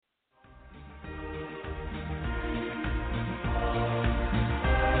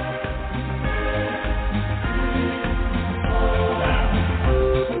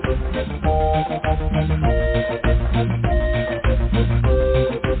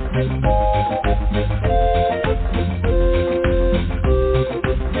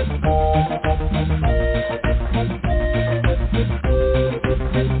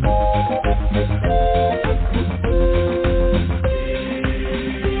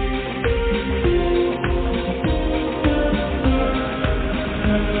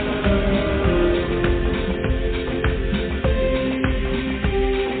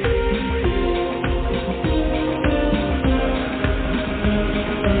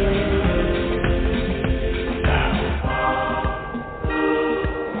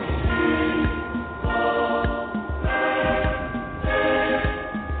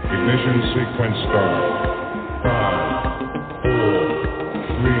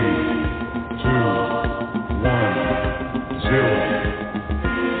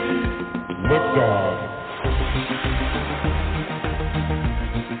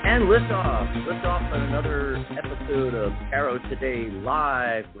Tarot Today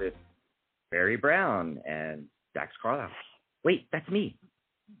live with Barry Brown and Dax Carlisle. Wait, that's me.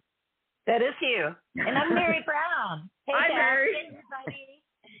 That is you. And I'm Mary Brown. Hey, Hi, Dax. Mary. Hey, everybody.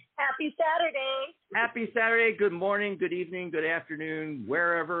 Happy Saturday. Happy Saturday. Good morning, good evening, good afternoon,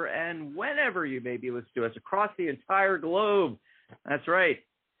 wherever and whenever you may be listening to us across the entire globe. That's right.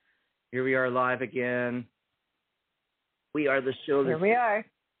 Here we are live again. We are the show Here we are.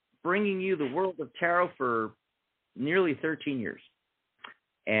 bringing you the world of tarot for nearly 13 years.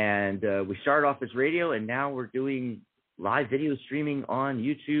 And we started off as radio, and now we're doing live video streaming on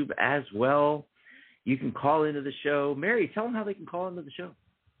YouTube as well. You can call into the show. Mary, tell them how they can call into the show.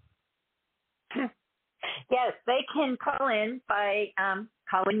 Yes, they can call in by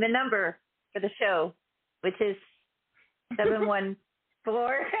calling the number for the show, which is 714,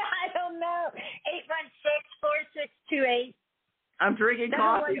 I don't know, 816-4628. I'm drinking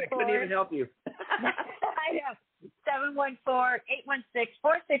coffee. I couldn't even help you. I know.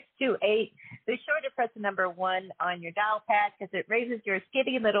 714-816-4628. Be sure to press the number 1 on your dial pad because it raises your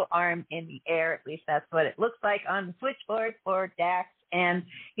skinny little arm in the air. At least that's what it looks like on the switchboard for Dax. And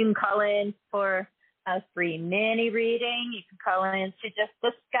you can call in for a free mini reading. You can call in to just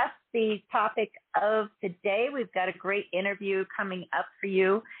discuss the topic of today. We've got a great interview coming up for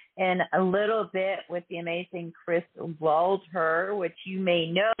you in a little bit with the amazing Kris Waldherr, which you may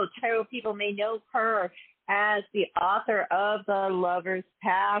know. Tarot people may know her as the author of the Lover's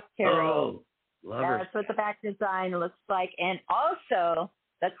Path Tarot. Oh, Lovers. That's what the back design looks like. And also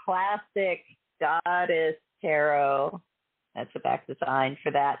the classic Goddess Tarot. That's the back design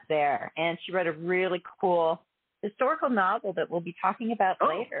for that there. And she wrote a really cool historical novel that we'll be talking about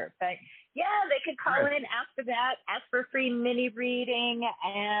later. But, yeah, they could call in after that, ask for a free mini reading,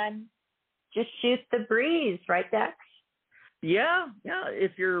 and just shoot the breeze, right, Dex? Yeah.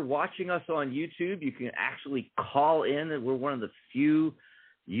 If you're watching us on YouTube, you can actually call in. We're one of the few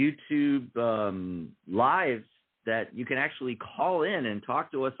YouTube lives that you can actually call in and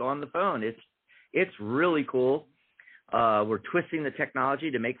talk to us on the phone. It's really cool. We're twisting the technology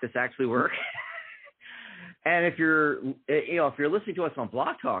to make this actually work. And if you're listening to us on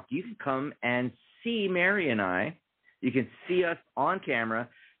Blog Talk, you can come and see Mary and I. You can see us on camera.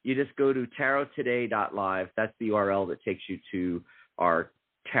 You just go to tarottoday.live. That's the URL that takes you to our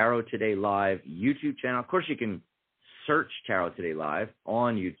Tarot Today Live YouTube channel. Of course, you can search Tarot Today Live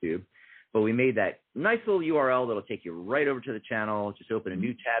on YouTube, but we made that nice little URL that'll take you right over to the channel. Just open a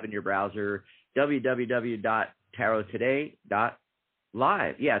new tab in your browser,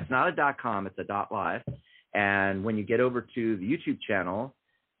 www.tarottoday.live. Yeah, it's not a .com, it's a .live. And when you get over to the YouTube channel,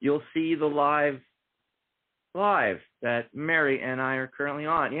 you'll see the live that Mary and I are currently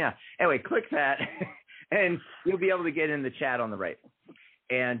on. Yeah. Anyway, click that, and you'll be able to get in the chat on the right.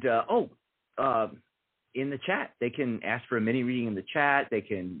 And, in the chat, they can ask for a mini reading in the chat. They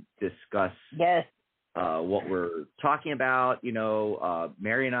can discuss what we're talking about. You know,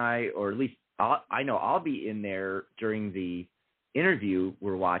 Mary and I, or at least I know I'll be in there during the interview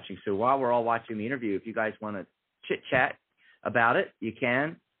we're watching. So while we're all watching the interview, if you guys want to chit-chat about it, you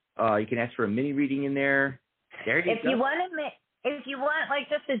can. You can ask for a mini reading in there. There you go. If you want like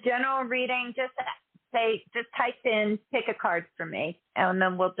just a general reading, just type in pick a card for me, and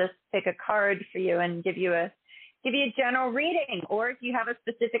then we'll just pick a card for you and give you a general reading. Or if you have a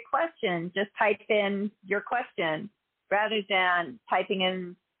specific question, just type in your question rather than typing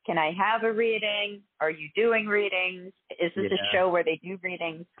in, can I have a reading? Are you doing readings? Is this a show where they do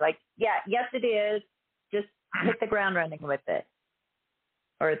readings? Like, yes, it is. Just hit the ground running with it,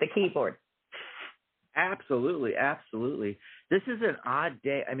 or the keyboard. Absolutely. This is an odd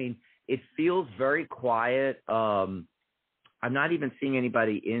day. I mean, it feels very quiet. I'm not even seeing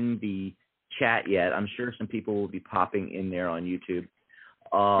anybody in the chat yet. I'm sure some people will be popping in there on YouTube.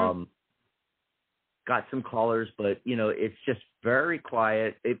 Got some callers, but, you know, it's just very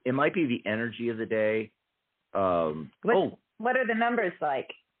quiet. It might be the energy of the day. What are the numbers like?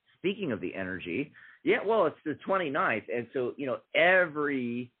 Speaking of the energy, it's the 29th. And so, you know,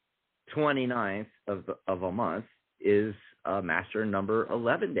 every 29th of a month is Master number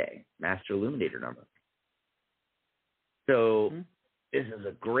 11 day, Master Illuminator number. So this is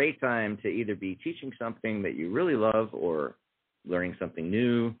a great time to either be teaching something that you really love or learning something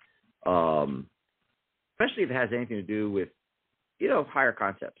new, especially if it has anything to do with, you know, higher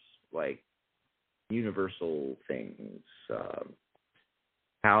concepts like universal things,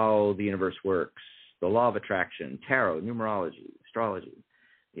 how the universe works, the law of attraction, tarot, numerology, astrology,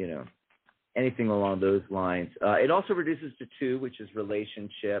 you know, anything along those lines. It also reduces to 2, which is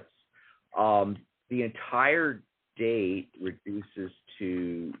relationships. The entire date reduces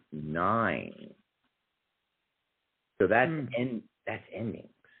to 9. So that's that's endings.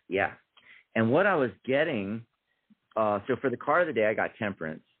 Yeah. And what I was getting, so for the card of the day, I got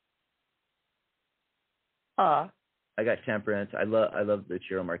Temperance. I got Temperance. I love the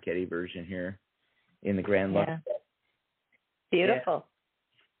Ciro Marchetti version here in the Grand Lux. Beautiful.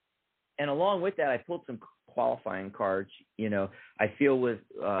 And along with that, I pulled some qualifying cards. You know, I feel with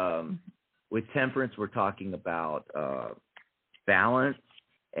Temperance, we're talking about balance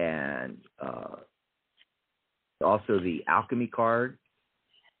and also the alchemy card,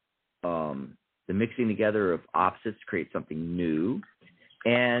 the mixing together of opposites to create something new.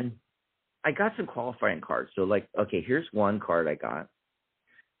 And I got some qualifying cards. So like, okay, here's one card I got.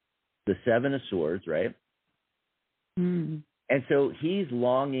 The Seven of Swords, right? Mm. And so he's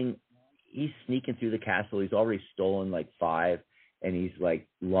sneaking through the castle. He's already stolen like 5, and he's like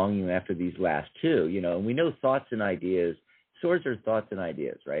longing after these last 2, you know. And we know thoughts and ideas. Swords are thoughts and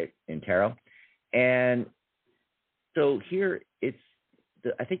ideas, right, in tarot. And so here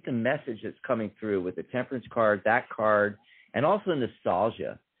I think the message that's coming through with the Temperance card, that card, and also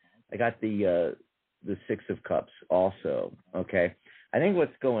nostalgia. I got the 6 of Cups also, okay? I think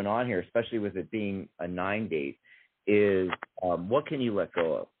what's going on here, especially with it being a 9 date, is what can you let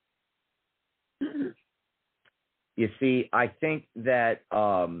go of? You see, I think that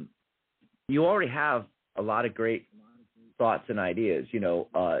you already have a lot of great thoughts and ideas. You know,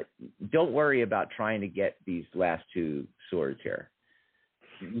 don't worry about trying to get these last 2 swords here.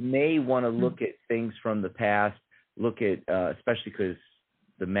 You may want to look at things from the past, look at, especially because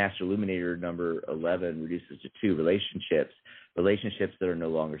the Master Illuminator number 11 reduces to 2 relationships that are no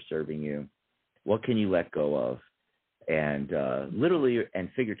longer serving you. What can you let go of? And literally and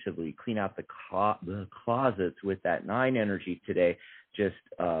figuratively clean out the closets with that 9 energy today. Just,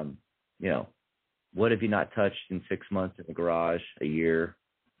 you know, what have you not touched in 6 months in the garage, a year,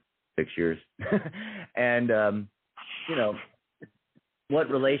 6 years? And, you know, what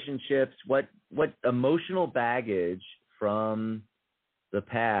relationships, what emotional baggage from the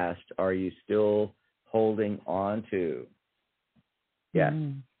past are you still holding on to? Yeah.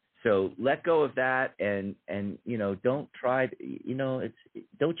 So let go of that, and you know, don't try. You know,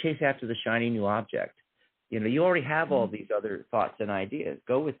 don't chase after the shiny new object. You know, you already have all these other thoughts and ideas.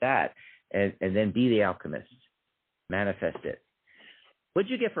 Go with that, and then be the alchemist. Manifest it.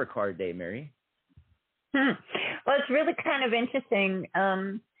 What'd you get for a card day, Mary? Well, it's really kind of interesting.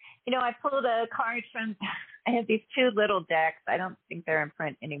 You know, I pulled a card from. I have these 2 little decks. I don't think they're in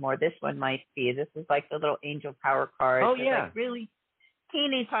print anymore. This one might be. This is like the little Angel Power card. Oh, they're yeah. like really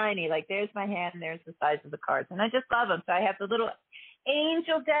teeny tiny. Like there's my hand and there's the size of the cards. And I just love them. So I have the little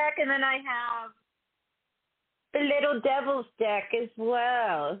Angel deck, and then I have the little Devil's deck as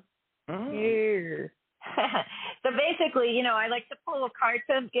well. Yeah. So basically, you know, I like to pull a card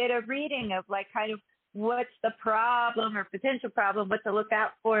to get a reading of like kind of what's the problem or potential problem, what to look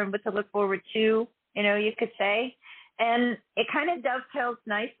out for and what to look forward to, you know, you could say. And it kind of dovetails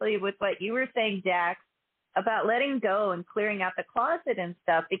nicely with what you were saying, Dax, about letting go and clearing out the closet and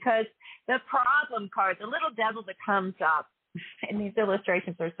stuff, because the problem card, the little devil that comes up, and these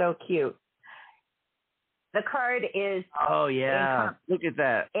illustrations are so cute. The card is look at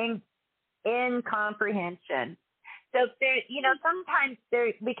that. Incomprehension. So there, you know, sometimes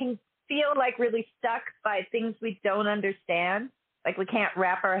we can feel like really stuck by things we don't understand. Like we can't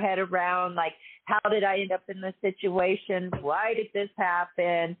wrap our head around, like, how did I end up in this situation? Why did this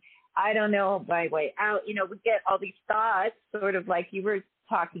happen? I don't know my way out. You know, we get all these thoughts, sort of like you were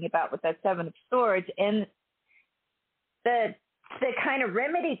talking about with that 7 of Swords. And the kind of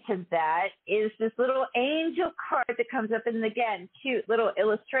remedy to that is this little angel card that comes up, and again, cute little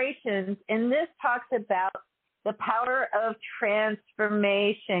illustrations. And this talks about the power of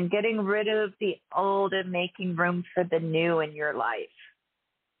transformation, getting rid of the old and making room for the new in your life.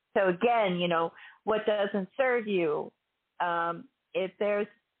 So again, you know, what doesn't serve you? If there's,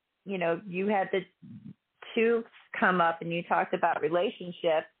 you know, you had the 2 come up and you talked about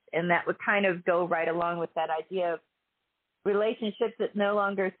relationships, and that would kind of go right along with that idea of relationships that no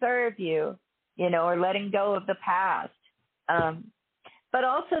longer serve you, you know, or letting go of the past. But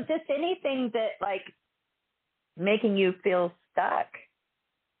also just anything that like making you feel stuck,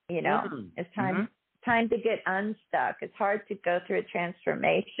 you know. It's time to get unstuck. It's hard to go through a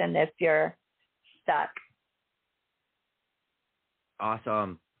transformation if you're stuck.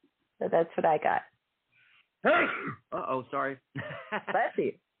 Awesome. So that's what I got. Uh-oh, sorry. Bless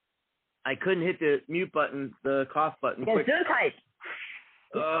you. I couldn't hit the mute button, the cough button. Quick.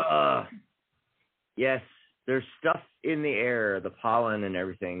 Yes, there's stuff in the air, the pollen and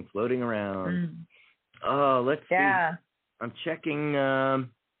everything floating around. Let's see. I'm checking.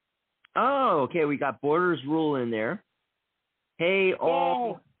 Okay, we got Borders rule in there. Hey,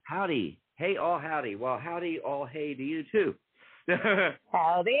 all howdy. Hey, all howdy. Well, howdy, all hey to you, too.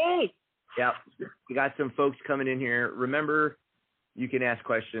 Howdy. Yep. We got some folks coming in here. Remember, you can ask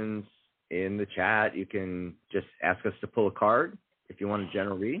questions in the chat. You can just ask us to pull a card if you want a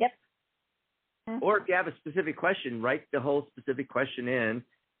general read. Yep. Or if you have a specific question, write the whole specific question in,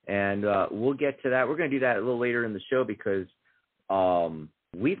 and we'll get to that. We're going to do that a little later in the show because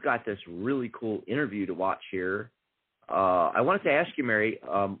we've got this really cool interview to watch here. I wanted to ask you, Mary,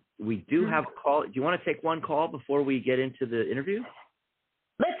 we do have a call. Do you want to take one call before we get into the interview?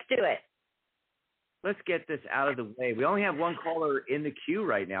 Let's do it. Let's get this out of the way. We only have one caller in the queue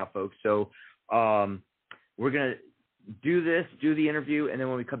right now, folks. So we're going to do the interview, and then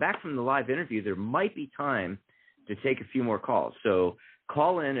when we come back from the live interview, there might be time to take a few more calls. So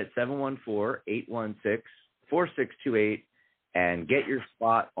call in at 714-816-4628 and get your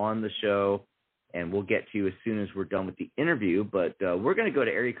spot on the show, and we'll get to you as soon as we're done with the interview. But we're going to go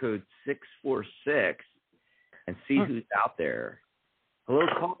to area code 646 and see who's out there. Hello,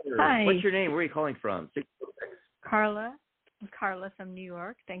 caller. Hi. What's your name? Where are you calling from? 646. Carla. I'm Carla from New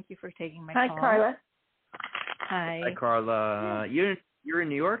York. Thank you for taking my Hi, call. Carla. Hi. Hi, Carla. You're in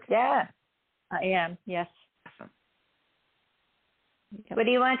New York? Yeah. I am, yes. Awesome. Yep. What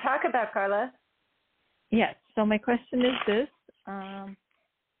do you want to talk about, Carla? Yes. So my question is this.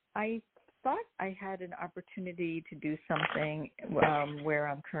 I thought I had an opportunity to do something where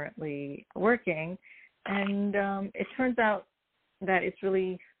I'm currently working, and it turns out that it's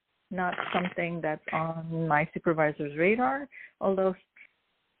really not something that's on my supervisor's radar, although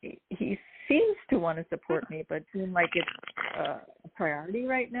he seems to want to support me, but seems like it's a priority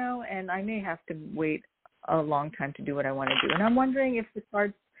right now, and I may have to wait a long time to do what I want to do. And I'm wondering if the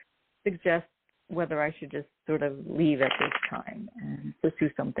cards suggest whether I should just sort of leave at this time and pursue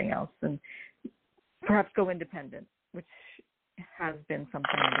something else and perhaps go independent, which has been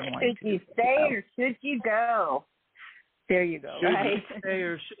something I've been wanting to do. Should you stay or should you go? There you go. Should Right. you stay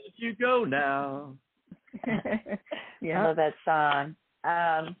or should you go now? Yeah. I love that song.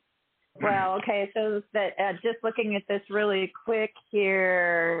 Well, okay, so that just looking at this really quick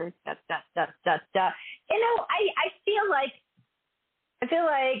here, I feel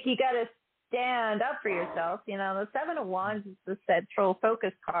like you got to stand up for yourself. The Seven of Wands is the central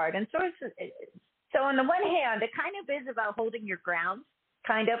focus card, and so on the one hand, it kind of is about holding your ground,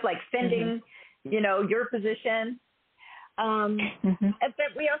 kind of like defending, your position. But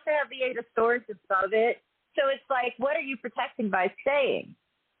we also have the Eight of Swords above it, so it's like, what are you protecting by staying?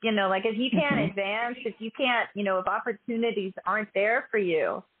 Like if you can't advance, if you can't, if opportunities aren't there for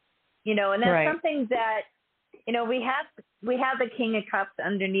you, and that's something that, we have the King of Cups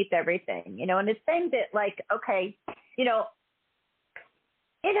underneath everything, and it's saying that like, okay, it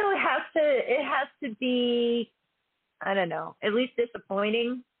has to be, I don't know, at least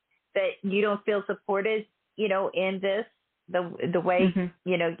disappointing that you don't feel supported, in this, the way,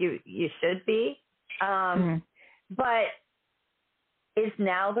 you should be. But is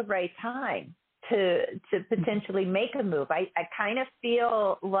now the right time to potentially make a move? I kind of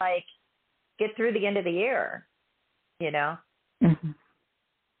feel like get through the end of the year,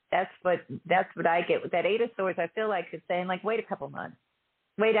 That's what I get with that Eight of Swords. I feel like it's saying like, wait a couple months,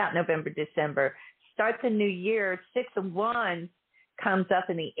 wait out November, December, start the new year. Six of Wands comes up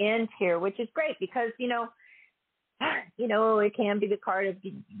in the end here, which is great because, it can be the card of,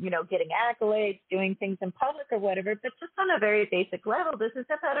 getting accolades, doing things in public or whatever, but just on a very basic level, this is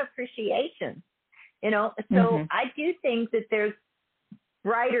about appreciation, So I do think that there's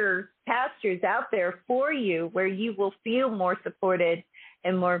brighter pastures out there for you where you will feel more supported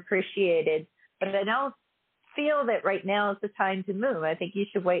and more appreciated. But I don't feel that right now is the time to move. I think you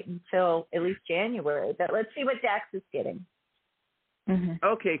should wait until at least January. But let's see what Dax is getting.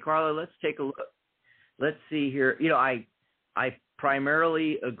 Okay, Carla, let's take a look. Let's see here. I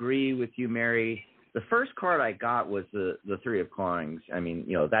primarily agree with you, Mary. The first card I got was the Three of Coins. I mean,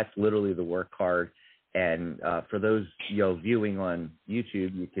 that's literally the work card. And for those, viewing on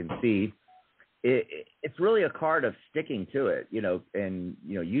YouTube, you can see it's really a card of sticking to it, and,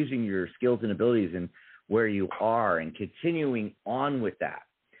 using your skills and abilities and where you are and continuing on with that.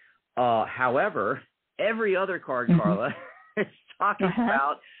 However, every other card, Carla, is talking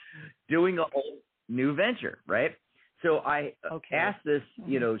about doing a whole new venture, right? So I asked this,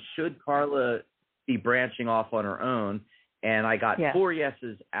 should Carla be branching off on her own? And I got 4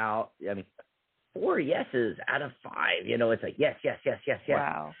 yeses out. I mean, 4 yeses out of 5. It's like, yes.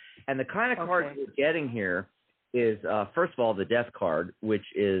 Wow. And the kind of card we're getting here is, first of all, the Death card, which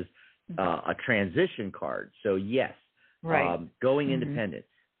is a transition card. So, yes, going independent.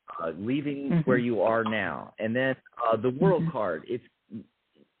 leaving where you are now. And then the world card, it's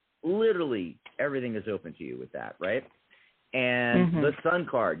literally everything is open to you with that, right? And the sun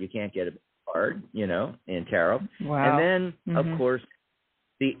card, you can't get a card, you know, in tarot. Wow. And then, of course,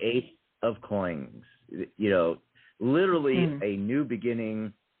 the Ace of Coins, you know, literally a new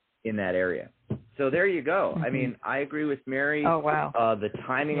beginning in that area. So there you go. I mean, I agree with Mary. Oh, wow. The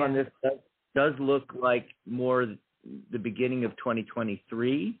timing on this does look like more the beginning of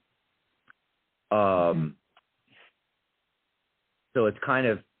 2023. So it's kind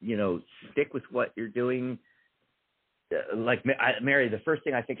of, you know, stick with what you're doing. Like Mary, the first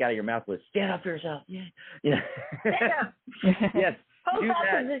thing I think out of your mouth was stand up for yourself. Yeah. Yes. Hold do that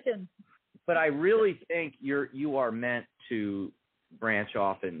that. position. But I really think you are meant to branch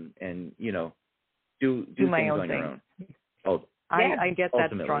off and you know, do my things own on thing. your own. Oh, I get that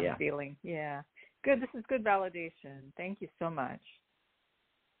ultimately, strong feeling. Yeah. Good. This is good validation. Thank you so much.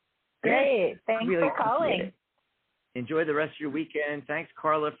 Great. Thanks Really for calling. Enjoy the rest of your weekend. Thanks,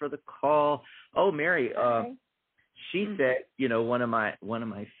 Carla, for the call. Oh, Mary, she said, you know, one of my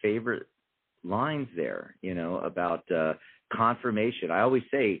favorite lines there, you know, about confirmation. I always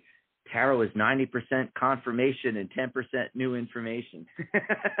say tarot is 90% confirmation and 10% new information.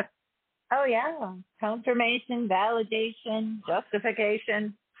 Oh, yeah. Confirmation, validation,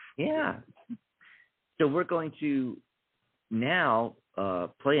 justification. Yeah. So we're going to now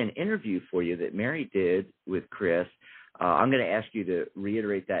play an interview for you that Mary did with Kris. I'm going to ask you to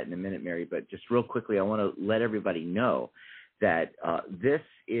reiterate that in a minute, Mary, but just real quickly, I want to let everybody know that this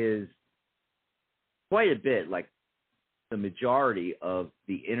is quite a bit like the majority of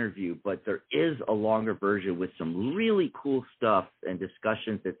the interview, but there is a longer version with some really cool stuff and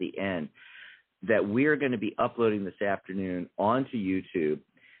discussions at the end that we're going to be uploading this afternoon onto YouTube.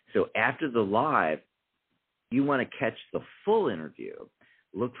 So after the live, you want to catch the full interview,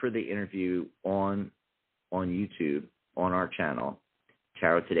 look for the interview on YouTube on our channel,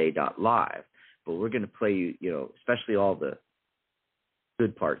 tarottoday.live. But we're going to play you, you know, especially all the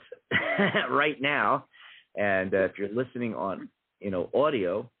good parts right now. And if you're listening on, you know,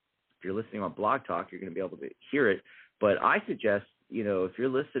 audio, if you're listening on Blog Talk, you're going to be able to hear it. But I suggest, you know, if you're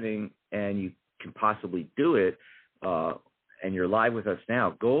listening and you can possibly do it, and you're live with us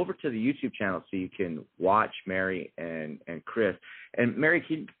now, go over to the YouTube channel so you can watch Mary and Kris. And Mary,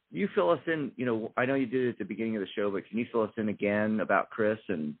 can you fill us in? You know, I know you did it at the beginning of the show, but can you fill us in again about Kris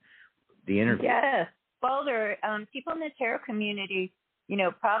and the interview? Yes. Waldherr, people in the tarot community, you know,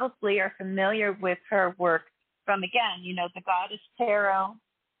 probably are familiar with her work from, again, you know, the Goddess Tarot.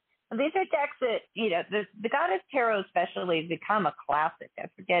 And these are decks that, you know, the Goddess Tarot especially has become a classic. I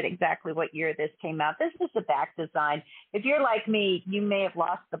forget exactly what year this came out. This is the back design. If you're like me, you may have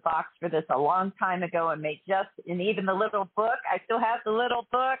lost the box for this a long time ago and even the little book. I still have the little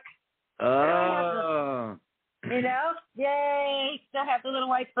book. Oh. You know, yay, still have the little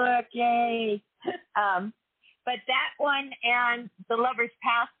white book, yay. But that one and the Lover's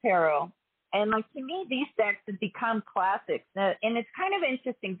Past Tarot, and like to me, these decks have become classics. And it's kind of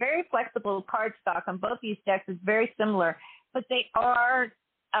interesting, very flexible cardstock on both these decks is very similar, but they are,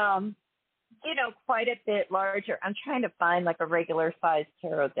 you know, quite a bit larger. I'm trying to find like a regular size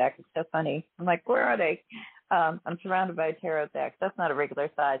tarot deck. It's so funny. I'm like, where are they? I'm surrounded by tarot decks. That's not a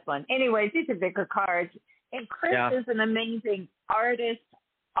regular size one. Anyways, these are bigger cards. And Kris is an amazing artist,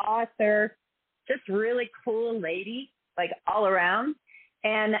 author, just really cool lady, like all around.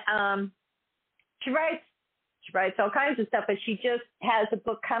 And she writes all kinds of stuff, but she just has a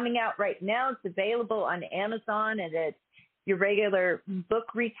book coming out right now. It's available on Amazon and at your regular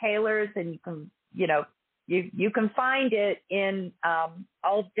book retailers, and you can, you know, you can find it in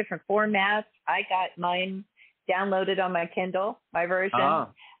all different formats. I got mine downloaded on my Kindle, my version.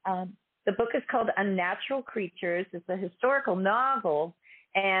 The book is called Unnatural Creatures. It's a historical novel,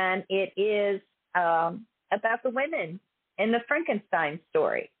 and it is about the women in the Frankenstein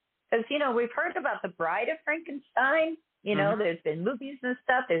story. Because, you know, we've heard about the Bride of Frankenstein. You know, there's been movies and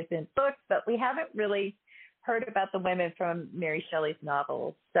stuff. There's been books, but we haven't really heard about the women from Mary Shelley's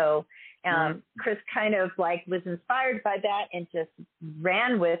novels. So Kris kind of like was inspired by that and just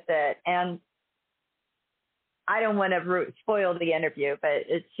ran with it. And I don't want to spoil the interview, but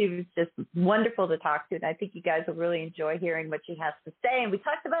she was just wonderful to talk to. And I think you guys will really enjoy hearing what she has to say. And we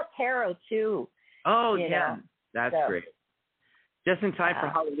talked about tarot, too. Oh, yeah. That's great. Just in time for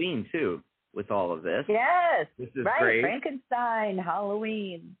Halloween, too, with all of this. Yes. This is right. great. Frankenstein,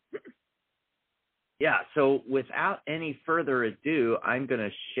 Halloween. Yeah. So without any further ado, I'm going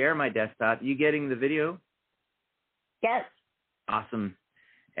to share my desktop. You getting the video? Yes. Awesome.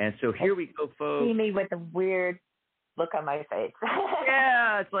 And so here we go, folks. See me with a weird look on my face.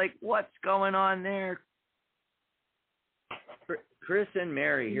 Yeah. it's like, what's going on there? Kris and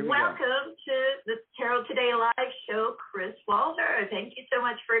Mary, here we go. Welcome to the Tarot Today Live show, Kris Waldherr. Thank you so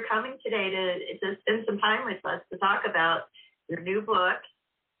much for coming today to spend some time with us to talk about your new book,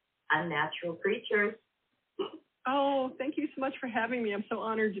 Unnatural Creatures. Oh, thank you so much for having me. I'm so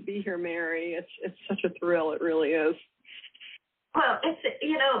honored to be here, Mary. It's such a thrill. It really is. Well, and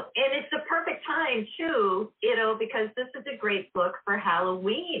it's the perfect time too, because this is a great book for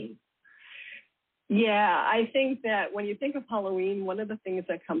Halloween. Yeah, I think that when you think of Halloween, one of the things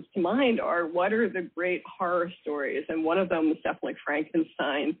that comes to mind are what are the great horror stories, and one of them is definitely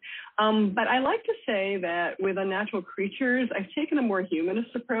Frankenstein. But I like to say that with Unnatural Creatures, I've taken a more humanist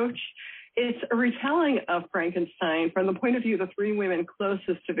approach. It's a retelling of Frankenstein from the point of view of the three women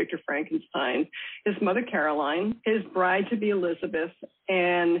closest to Victor Frankenstein: his mother, Caroline, his bride-to-be, Elizabeth,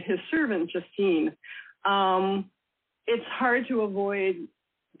 and his servant, Justine. It's hard to avoid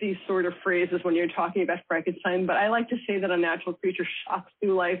these sort of phrases when you're talking about Frankenstein, but I like to say that Unnatural Creature shocks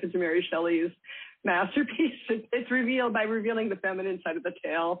through life into Mary Shelley's masterpiece. It's revealed by revealing the feminine side of the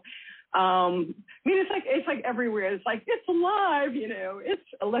tale. It's like everywhere. It's like, it's alive, it's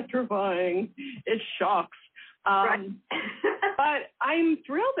electrifying. It shocks. Right. But I'm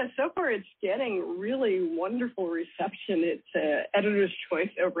thrilled that so far it's getting really wonderful reception. It's editor's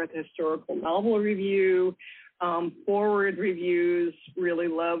choice over at the Historical Novel Review. Forward reviews really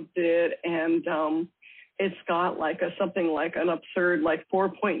loved it, and it's got something like an absurd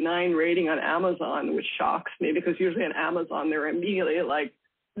 4.9 rating on Amazon, which shocks me because usually on Amazon they're immediately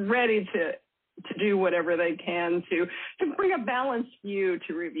ready to do whatever they can to bring a balanced view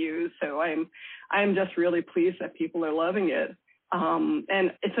to reviews. So I'm just really pleased that people are loving it.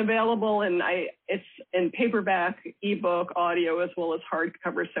 And it's available, and it's in paperback, ebook, audio, as well as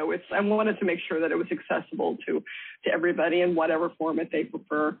hardcover. So I wanted to make sure that it was accessible to everybody in whatever format they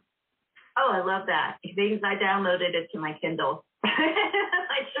prefer. Oh, I love that. Because I downloaded it to my Kindle.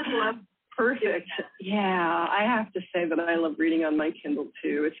 I just love it. Perfect. Yeah, I have to say that I love reading on my Kindle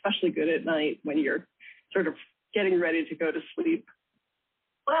too, especially good at night when you're sort of getting ready to go to sleep.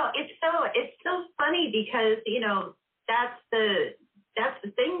 Well, it's so funny because that's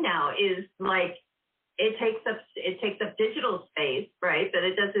the thing now is it takes up digital space, right? But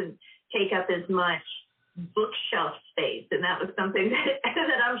it doesn't take up as much bookshelf space, and that was something that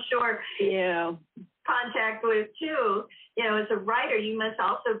I'm sure contact with too. As a writer, you must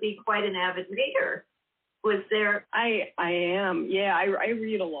also be quite an avid reader. Was there? I am. Yeah, I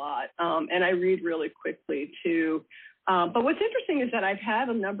read a lot, and I read really quickly too. But what's interesting is that I've had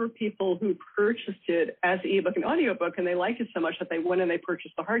a number of people who purchased it as ebook and audiobook, and they liked it so much that they went and they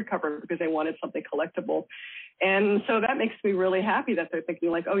purchased the hardcover because they wanted something collectible. And so that makes me really happy that they're thinking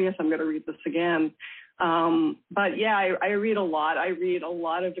oh, yes, I'm going to read this again. But yeah, I read a lot. I read a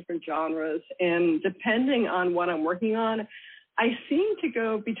lot of different genres, and depending on what I'm working on, I seem to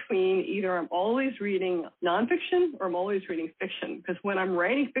go between either I'm always reading nonfiction or I'm always reading fiction, because when I'm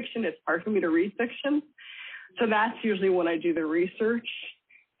writing fiction, it's hard for me to read fiction. So that's usually when I do the research.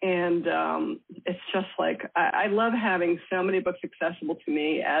 And it's just I love having so many books accessible to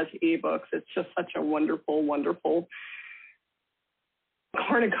me as ebooks. It's just such a wonderful, wonderful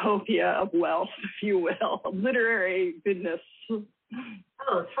cornucopia of wealth, if you will, of literary goodness.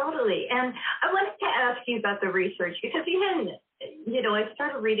 Oh, totally. And I wanted to ask you about the research, because even, I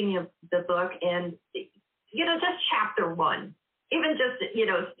started reading the book, and, just chapter one, even just,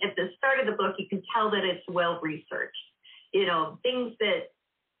 at the start of the book, you can tell that it's well-researched, things that,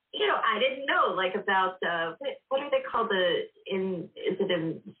 I didn't know, about, what are they called? Is it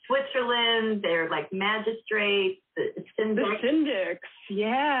in Switzerland? They're magistrates, the syndics.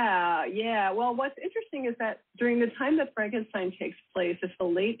 Yeah. Well, what's interesting is that during the time that Frankenstein takes place, it's the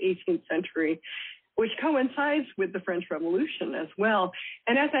late 18th century, which coincides with the French Revolution as well.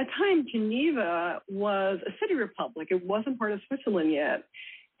 And at that time, Geneva was a city republic. It wasn't part of Switzerland yet.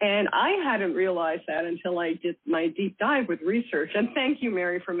 And I hadn't realized that until I did my deep dive with research. And thank you,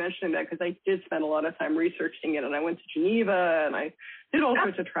 Mary, for mentioning that, because I did spend a lot of time researching it. And I went to Geneva, and I did all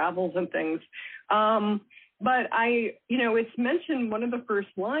sorts of travels and things. But it's mentioned, one of the first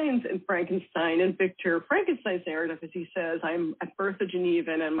lines in Frankenstein, in Victor Frankenstein's narrative, as he says, I'm at birth a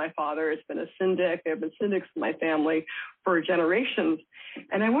Genevan, and my father has been a syndic. There have been syndics in my family for generations.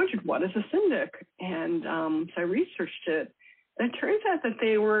 And I wondered, what is a syndic? And so I researched it. And it turns out that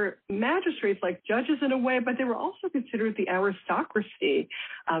they were magistrates, like judges in a way, but they were also considered the aristocracy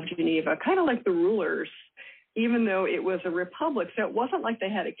of Geneva, kind of like the rulers, even though it was a republic. So it wasn't like they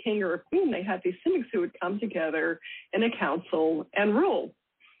had a king or a queen. They had these syndics who would come together in a council and rule.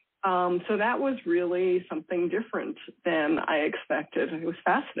 So that was really something different than I expected. It was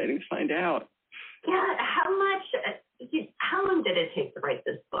fascinating to find out. Yeah, how long did it take to write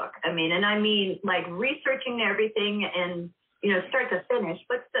this book? I mean, like researching everything and, start to finish.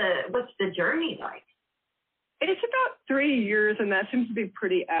 What's the journey like? It's about 3 years, and that seems to be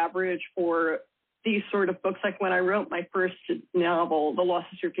pretty average for these sort of books. Like when I wrote my first novel, The Lost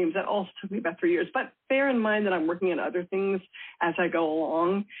Sister of Dreams, that also took me about 3 years. But bear in mind that I'm working on other things as I go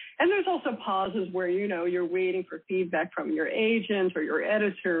along. And there's also pauses where, you're waiting for feedback from your agent or your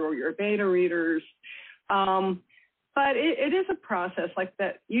editor or your beta readers. But it is a process like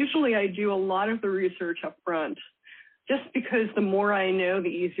that. Usually I do a lot of the research up front, just because the more I know, the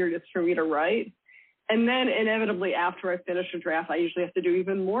easier it is for me to write. And then inevitably after I finish a draft, I usually have to do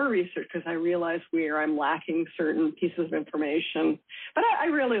even more research because I realize where I'm lacking certain pieces of information. But I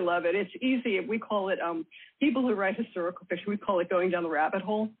really love it. It's easy. We call it, people who write historical fiction, we call it going down the rabbit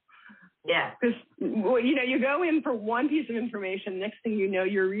hole. Yeah. Because, you go in for one piece of information. Next thing you know,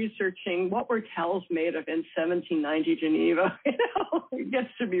 you're researching what were towels made of in 1790 Geneva. It gets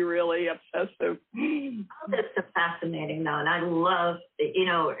to be really obsessive. That's so fascinating, though. And I love,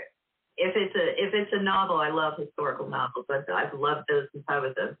 if it's a novel, I love historical novels. I've loved those since I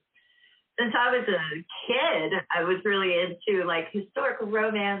was a kid. I was really into like historical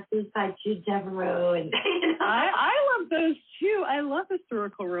romances by Jude Devereaux, and I love those too. I love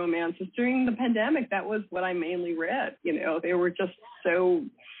historical romances. During the pandemic, that was what I mainly read. They were just so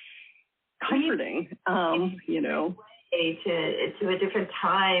comforting. To a different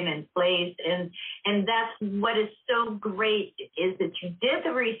time and place, and that's what is so great is that you did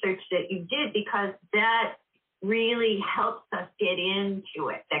the research that you did, because that really helps us get into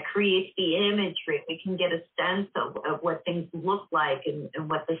it. That creates the imagery. We can get a sense of what things look like and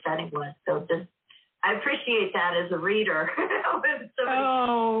what the setting was. So I appreciate that as a reader.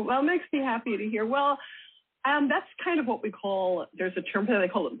 Well, it makes me happy to hear. Well, that's kind of what we call, there's a term they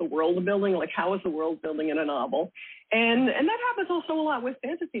call it the world building, like how is the world building in a novel? And that happens also a lot with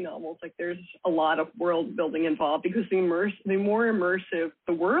fantasy novels. Like there's a lot of world building involved, because the more immersive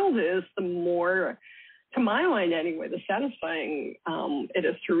the world is, the more, to my mind anyway, the satisfying it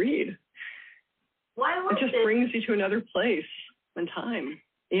is to read. It just brings you to another place and time.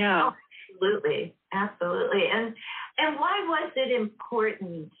 Yeah. Absolutely. And why was it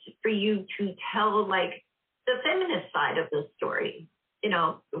important for you to tell like the feminist side of the story?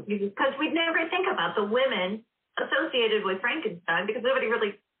 Because we never think about the women associated with Frankenstein, because nobody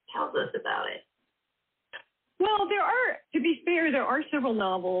really tells us about it. Well, to be fair, there are several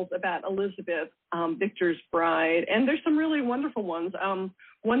novels about Elizabeth, Victor's bride, and there's some really wonderful ones.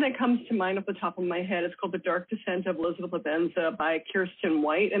 One that comes to mind off the top of my head is called The Dark Descent of Elizabeth Lavenza by Kirsten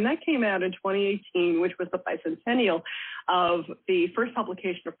White, and that came out in 2018, which was the bicentennial of the first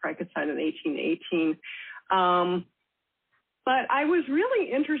publication of Frankenstein in 1818. But I was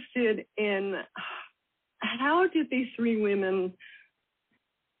really interested in how did these three women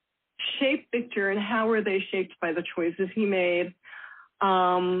shape Victor, and how were they shaped by the choices he made?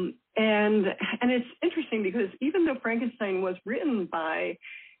 And it's interesting because even though Frankenstein was written by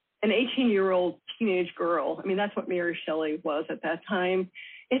an 18-year-old teenage girl, I mean, that's what Mary Shelley was at that time,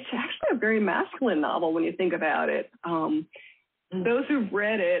 it's actually a very masculine novel when you think about it. Those who've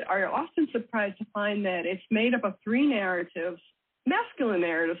read it are often surprised to find that it's made up of three narratives, masculine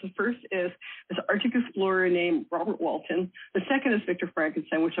narratives. The first is this Arctic explorer named Robert Walton. The second is Victor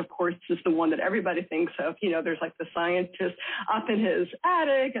Frankenstein, which of course is the one that everybody thinks of. There's like the scientist up in his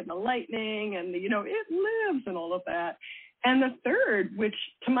attic and the lightning and it lives and all of that. And the third, which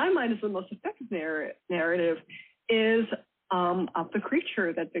to my mind is the most effective narrative, is of the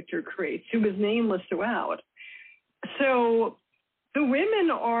creature that Victor creates, who is nameless throughout. So the women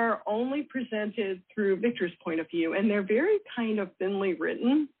are only presented through Victor's point of view, and they're very kind of thinly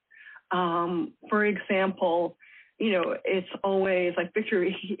written. For example, it's always like Victor,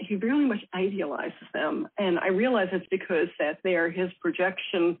 he really much idealizes them. And I realize it's because that they are his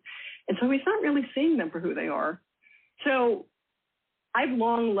projection. And so he's not really seeing them for who they are. So I've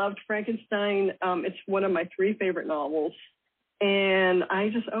long loved Frankenstein. It's one of my three favorite novels. And I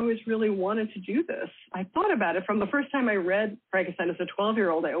just always really wanted to do this. I thought about it from the first time I read Frankenstein as a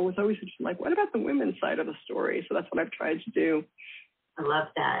 12-year-old. I was always like, what about the women's side of the story? So that's what I've tried to do. I love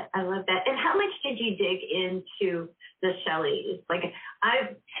that. And how much did you dig into the Shelleys? Like,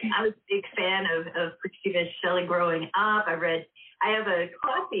 I was a big fan of Christina Shelley growing up. I have a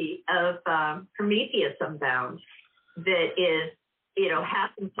copy of Prometheus Unbound that is,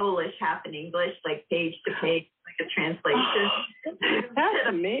 half in Polish, half in English, like page to page, like a translation. That's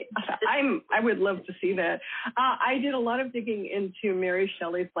amazing. I would love to see that. I did a lot of digging into Mary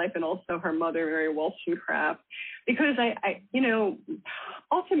Shelley's life and also her mother, Mary Wollstonecraft, because I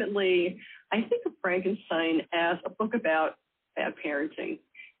ultimately, I think of Frankenstein as a book about bad parenting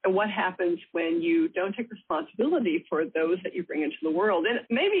and what happens when you don't take responsibility for those that you bring into the world. And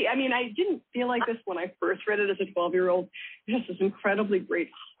maybe, I mean, I didn't feel like this when I first read it as a 12-year-old. It's just this incredibly great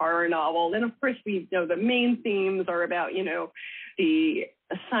horror novel. And of course, we know the main themes are about, you know, the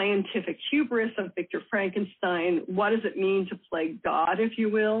scientific hubris of Victor Frankenstein. What does it mean to play God, if you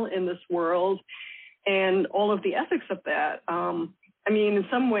will, in this world? And all of the ethics of that. I mean, in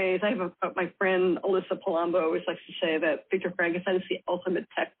some ways, my friend Alyssa Palumbo always likes to say that Victor Frankenstein is the ultimate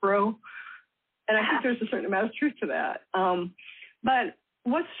tech bro. And I think there's a certain amount of truth to that. But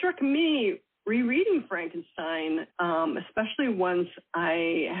what struck me rereading Frankenstein, especially once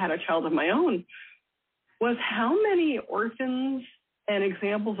I had a child of my own, was how many orphans and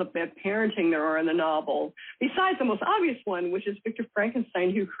examples of bad parenting there are in the novel, besides the most obvious one, which is Victor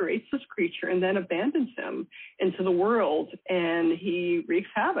Frankenstein, who creates this creature and then abandons him into the world, and he wreaks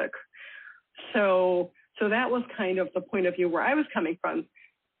havoc. So that was kind of the point of view where I was coming from.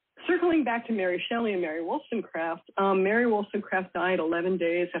 Circling back to Mary Shelley and Mary Wollstonecraft, Mary Wollstonecraft died 11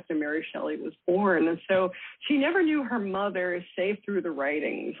 days after Mary Shelley was born, and so she never knew her mother save through the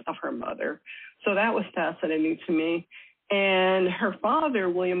writings of her mother. So that was fascinating to me. And her father,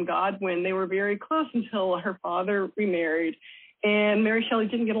 William Godwin, they were very close until her father remarried. And Mary Shelley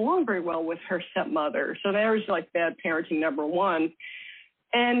didn't get along very well with her stepmother. So that was like bad parenting number one.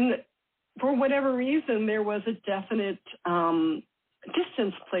 And for whatever reason, there was a definite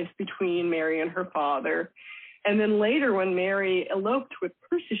distance placed between Mary and her father. And then later, when Mary eloped with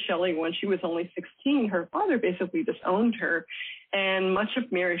Percy Shelley when she was only 16, her father basically disowned her. And much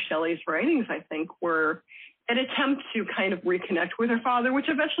of Mary Shelley's writings, I think, were an attempt to kind of reconnect with her father, which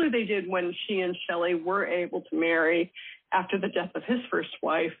eventually they did when she and Shelley were able to marry after the death of his first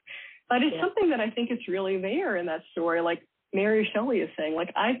wife. But it's something that I think is really there in that story. Like Mary Shelley is saying,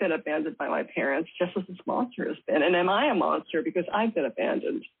 like, I've been abandoned by my parents just as this monster has been. And am I a monster because I've been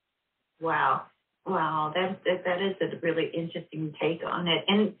abandoned? Wow. Wow, that is a really interesting take on it.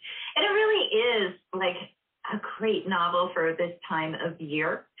 And it really is like a great novel for this time of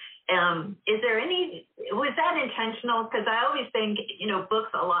year. Was that intentional? Because I always think, you know, books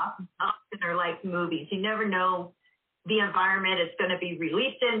often are like movies. You never know the environment it's going to be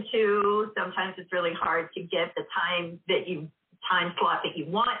released into. Sometimes it's really hard to get the time slot that you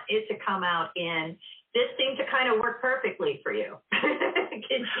want it to come out in. This seemed to kind of work perfectly for you.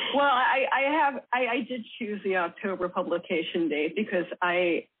 Well, I did choose the October publication date because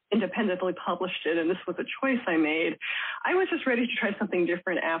I independently published it, and this was a choice I made. I was just ready to try something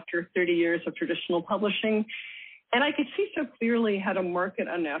different after 30 years of traditional publishing, and I could see so clearly how to market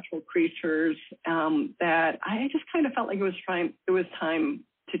unnatural creatures that I just kind of felt like it was time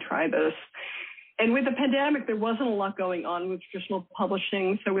to try this. And with the pandemic, there wasn't a lot going on with traditional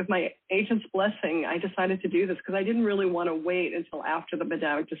publishing. So with my agent's blessing, I decided to do this because I didn't really want to wait until after the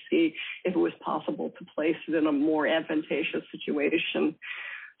pandemic to see if it was possible to place it in a more advantageous situation.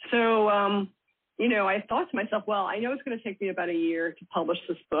 So, you know, I thought to myself, well, I know it's going to take me about a year to publish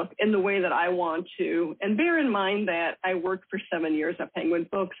this book in the way that I want to. And bear in mind that I worked for 7 years at Penguin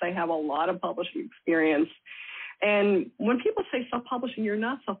Books. I have a lot of publishing experience. And when people say self-publishing, you're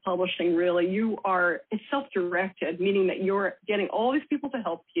not self-publishing, really. It's self-directed, meaning that you're getting all these people to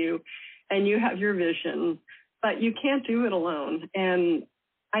help you and you have your vision, but you can't do it alone. And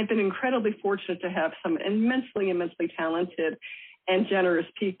I've been incredibly fortunate to have some immensely talented and generous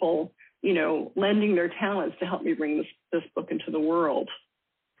people, you know, lending their talents to help me bring this book into the world.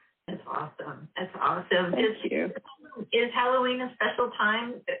 That's awesome. That's awesome. Thank you. Is Halloween a special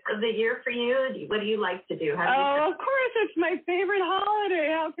time of the year for you? What do you like to do? Of course, it's my favorite holiday.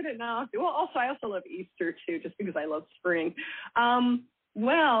 How could it not be? Well, I also love Easter, too, just because I love spring.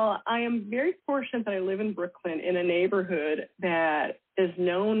 Well, I am very fortunate that I live in Brooklyn in a neighborhood that is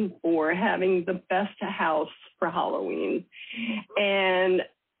known for having the best house for Halloween. And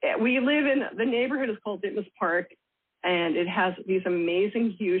we live in, the neighborhood is called Ditmas Park, and it has these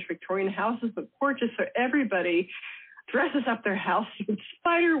amazing, huge Victorian houses with porches, so everybody dresses up their house with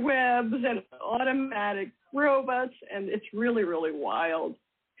spider webs and automatic robots, and it's really, really wild.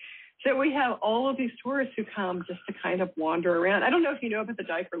 So we have all of these tourists who come just to kind of wander around. I don't know if you know about the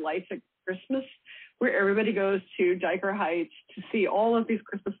Diker Lights at Christmas, where everybody goes to Diker Heights to see all of these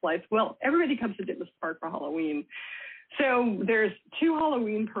Christmas lights. Well, everybody comes to Ditmas Park for Halloween. So there's 2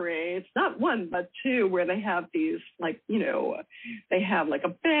 Halloween parades, not one, but 2, where they have these, like, you know, they have like a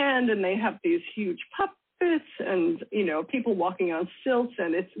band and they have these huge puppets outfits and, people walking on stilts,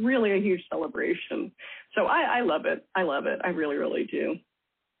 and it's really a huge celebration. So I love it. I love it. I really, really do.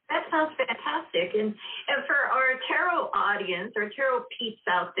 That sounds fantastic. And for our tarot audience or tarot peeps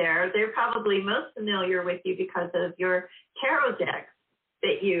out there, they're probably most familiar with you because of your tarot decks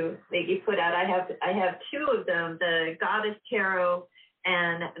that you put out. I have two of them, the Goddess Tarot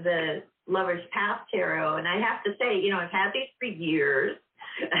and the Lover's Path Tarot. And I have to say, I've had these for years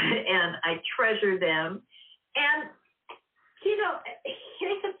and I treasure them. And,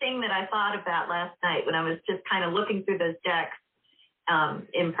 here's the thing that I thought about last night when I was just kind of looking through those decks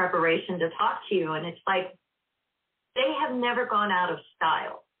in preparation to talk to you. And it's like, they have never gone out of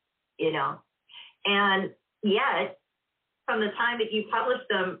style, and yet from the time that you published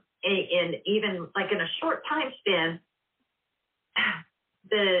them in even like in a short time span,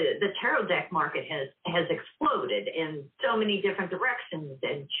 the tarot deck market has exploded in so many different directions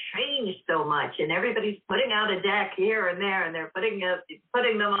and changed so much, and everybody's putting out a deck here and there, and they're putting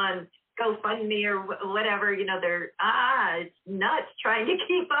them on GoFundMe or whatever, it's nuts trying to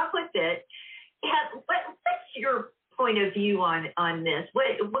keep up with it. What's your point of view on this?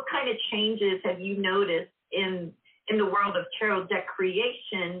 What kind of changes have you noticed in the world of tarot deck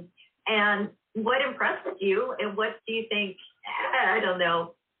creation, and what impresses you, and what do you think, I don't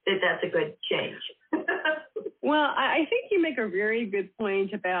know, that's a good change? Well, I think you make a very good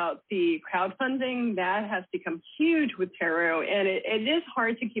point about the crowdfunding. That has become huge with tarot, and it is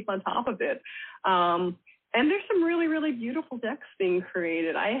hard to keep on top of it. And there's some really, really beautiful decks being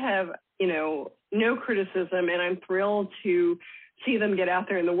created. I have, no criticism, and I'm thrilled to see them get out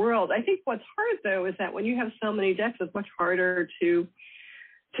there in the world. I think what's hard, though, is that when you have so many decks, it's much harder to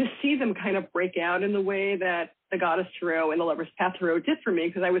see them kind of break out in the way that the Goddess Tarot and the Lover's Path Tarot did for me,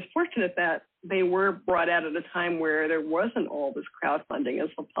 because I was fortunate that they were brought out at a time where there wasn't all this crowdfunding and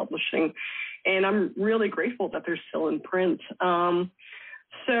self-publishing, and I'm really grateful that they're still in print.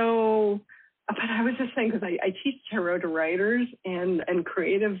 But I was just saying, because I teach tarot to writers and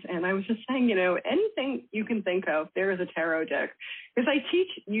creatives, and I was just saying, anything you can think of, there is a tarot deck. Because I teach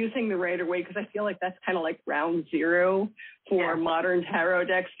using the Rider Waite, because I feel like that's kind of like round zero for modern tarot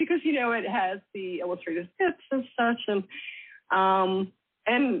decks, because, it has the illustrated tips and such.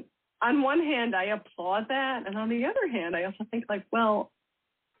 And on one hand, I applaud that. And on the other hand, I also think like, well,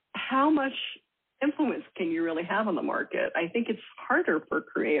 how much influence can you really have on the market? I think it's harder for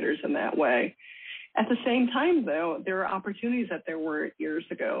creators in that way. At the same time, though, there are opportunities that there weren't years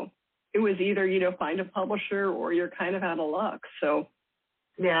ago. It was either, find a publisher or you're kind of out of luck. So,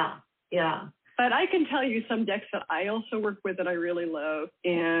 yeah. But I can tell you some decks that I also work with that I really love.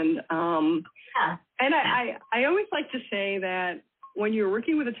 And and I always like to say that when you're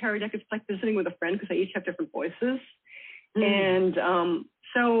working with a tarot deck, it's like visiting with a friend, because they each have different voices. And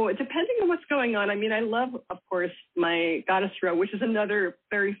so depending on what's going on, I mean, I love, of course, my Goddess Tarot, which is another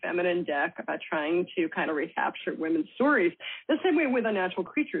very feminine deck about trying to kind of recapture women's stories. The same way with Unnatural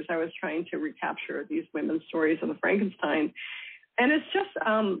Creatures, I was trying to recapture these women's stories of the Frankenstein. And it's just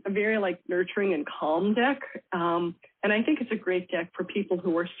a very nurturing and calm deck. And I think it's a great deck for people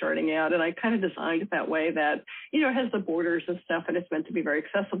who are starting out. And I kind of designed it that way that, it has the borders and stuff, and it's meant to be very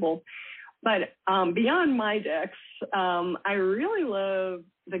accessible. But beyond my decks, I really love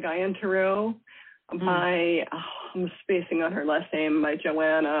the Gaian Tarot by, I'm spacing on her last name, by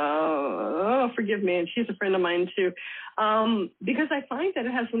Joanna. Oh, forgive me. And she's a friend of mine too. Because I find that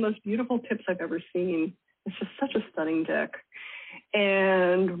it has the most beautiful tips I've ever seen. It's just such a stunning deck.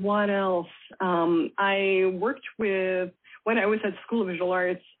 And what else? I worked with, when I was at School of Visual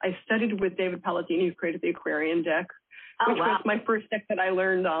Arts, I studied with David Palladini, who created the Aquarian deck, which was my first deck that I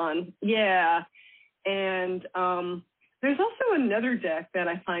learned on. Yeah. And there's also another deck that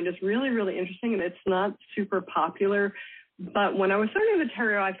I find is really, really interesting, and it's not super popular. But when I was learning the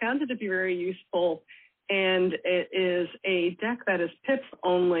tarot, I found it to be very useful. And it is a deck that is pips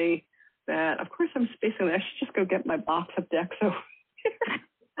only. That, of course, I'm spacing. I should just go get my box of decks over here.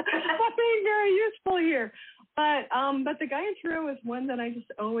 Not being very useful here. But the Gaian Tarot is one that I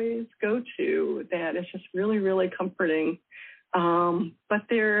just always go to. That is just really, really comforting. But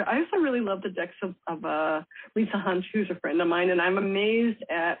I also really love the decks of Lisa Hunt, who's a friend of mine, and I'm amazed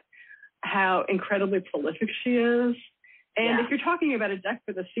at how incredibly prolific she is. And if you're talking about a deck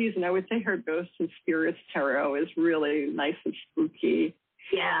for the season, I would say her Ghosts and Spirits Tarot is really nice and spooky.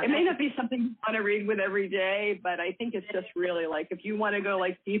 Yeah, it may not be something you want to read with every day, but I think it's just really if you want to go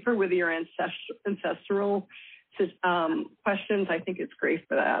deeper with your ancestral questions, I think it's great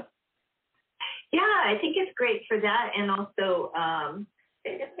for that. Yeah, I think it's great for that, and also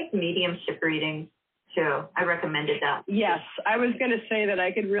it's mediumship readings too. I recommended that. Yes, I was going to say that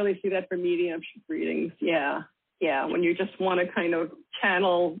I could really see that for mediumship readings. Yeah, when you just want to kind of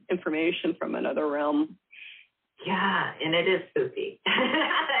channel information from another realm. Yeah, and it is spooky.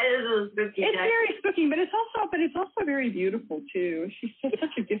 It is a spooky. It's very spooky, but it's also very beautiful too. She's just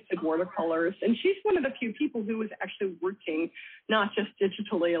such a gifted watercolorist, and she's one of the few people who is actually working not just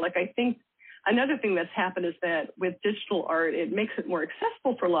digitally. Like, I think another thing that's happened is that with digital art, it makes it more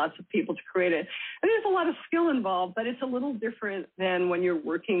accessible for lots of people to create it. And there's a lot of skill involved, but it's a little different than when you're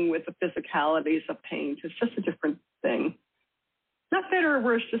working with the physicalities of paint. It's just a different thing. Not better or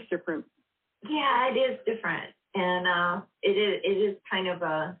worse, just different. Yeah, it is different. And it is kind of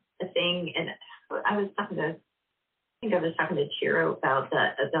a thing. And I was talking to Chiro about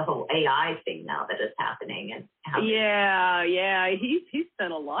the whole AI thing now that is happening, and how he's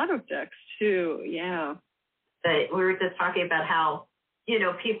done a lot of decks too. Yeah, but we were just talking about how, you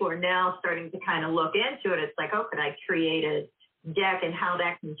know, people are now starting to kind of look into it. It's like, oh, could I create a deck, and how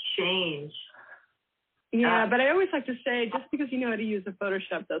that can change. Yeah, but I always like to say, just because you know how to use a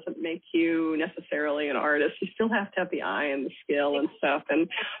Photoshop doesn't make you necessarily an artist. You still have to have the eye and the skill and stuff.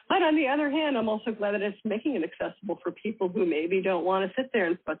 But on the other hand, I'm also glad that it's making it accessible for people who maybe don't want to sit there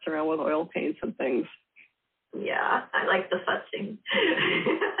and futz around with oil paints and things. Yeah, I like the futzing.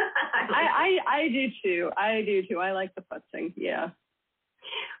 I do too. I like the futzing. Yeah.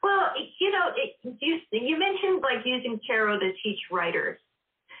 Well, you know, you mentioned like using tarot to teach writers,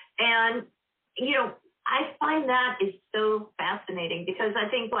 and you know, I find that is so fascinating, because I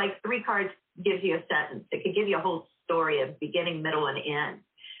think like 3 cards gives you a sentence. It could give you a whole story of beginning, middle, and end.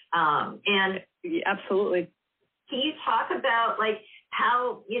 And absolutely. Can you talk about like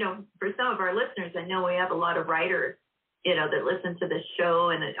how, you know, for some of our listeners, I know we have a lot of writers, you know, that listen to this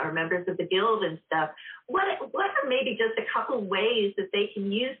show and are members of the guild and stuff. What are maybe just a couple ways that they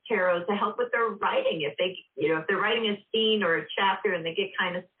can use tarot to help with their writing? If they, you know, if they're writing a scene or a chapter and they get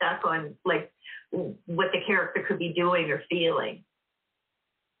kind of stuck on like what the character could be doing or feeling.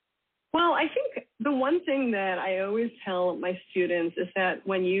 Well, I think the one thing that I always tell my students is that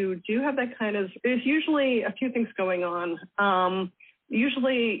when you do have that kind of, there's usually a few things going on.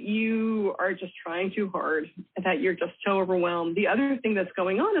 Usually you are just trying too hard, that you're just so overwhelmed. The other thing that's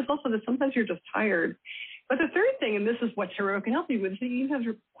going on is also that sometimes you're just tired. But the third thing, and this is what tarot can help you with, is that you have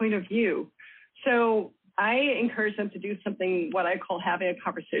your point of view. So I encourage them to do something, what I call having a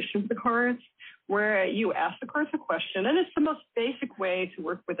conversation with the cards, where you ask the cards a question. And it's the most basic way to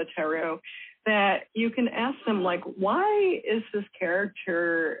work with a tarot, that you can ask them, like, why is this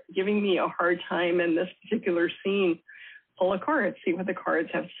character giving me a hard time in this particular scene? Pull a card, see what the cards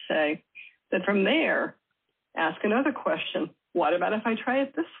have to say. Then from there, ask another question. What about if I try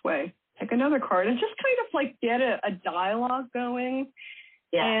it this way? Pick another card, and just kind of like get a dialogue going,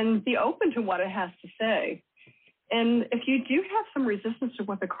 and be open to what it has to say. And if you do have some resistance to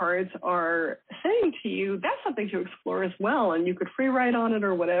what the cards are saying to you, that's something to explore as well. And you could free write on it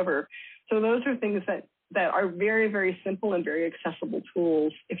or whatever. So those are things that are very, very simple and very accessible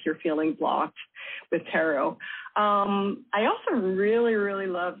tools if you're feeling blocked with tarot. I also really, really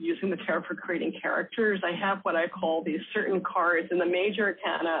love using the tarot for creating characters. I have what I call these certain cards in the major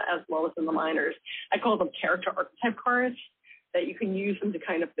arcana as well as in the minors. I call them character archetype cards, that you can use them to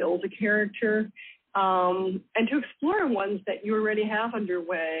kind of build a character. And to explore ones that you already have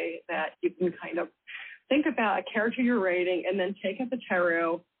underway, that you can kind of think about a character you're writing and then take up the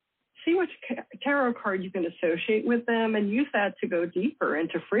tarot, see which tarot card you can associate with them, and use that to go deeper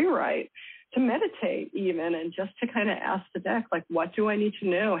into free write, to meditate even, and just to kind of ask the deck, like, what do I need to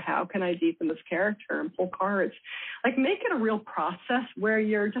know? How can I deepen this character, and pull cards? Like, make it a real process where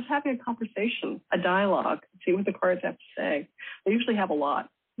you're just having a conversation, a dialogue, see what the cards have to say. They usually have a lot.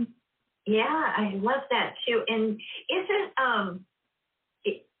 Yeah, I love that too. And isn't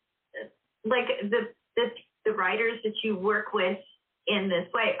like the writers that you work with in this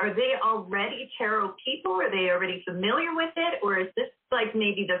way, are they already tarot people? Are they already familiar with it? Or is this like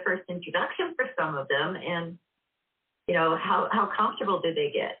maybe the first introduction for some of them? And, you know, how comfortable do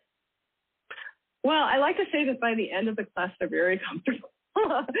they get? Well, I like to say that by the end of the class, they're very comfortable.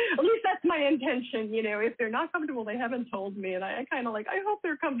 At least that's my intention. You know, if they're not comfortable, they haven't told me. And I kind of like, I hope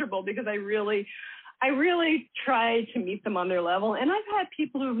they're comfortable, because I really try to meet them on their level. And I've had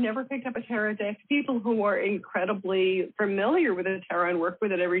people who've never picked up a tarot deck, people who are incredibly familiar with the tarot and work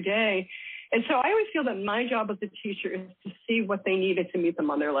with it every day. And so I always feel that my job as a teacher is to see what they needed to meet them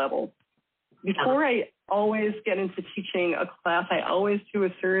on their level. Before I always get into teaching a class, I always do a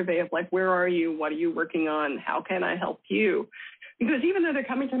survey of like, where are you? What are you working on? How can I help you? Because even though they're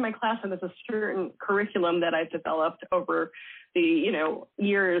coming to my class and there's a certain curriculum that I've developed over the,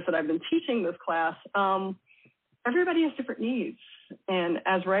 years that I've been teaching this class, everybody has different needs. And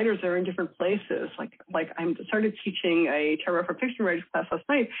as writers, they're in different places. Like I started teaching a tarot for fiction writers class last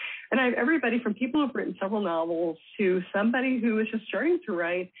night, and I have everybody from people who've written several novels to somebody who is just starting to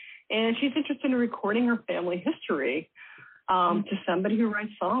write, and she's interested in recording her family history, to somebody who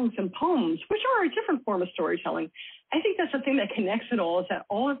writes songs and poems, which are a different form of storytelling. I think that's the thing that connects it all, is that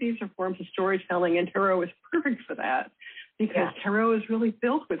all of these are forms of storytelling, and tarot is perfect for that, because tarot is really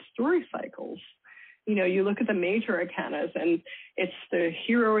built with story cycles. You look at the major arcanas, and it's the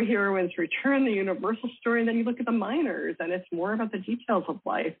hero or heroine's return, the universal story, and then you look at the minors, and it's more about the details of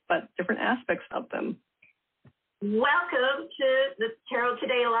life, but different aspects of them. Welcome to the Tarot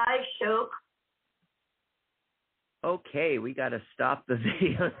Today Live show. Okay, we got to stop the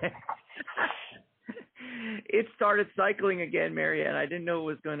video there. It started cycling again, Marianne. I didn't know it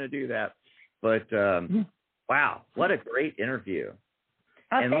was going to do that. But, wow, what a great interview.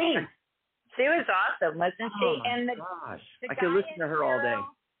 Oh, thanks. She was awesome, wasn't she? And gosh, I could listen to her all day.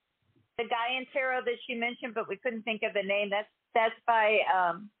 The guy in tarot that she mentioned, but we couldn't think of the name, that's by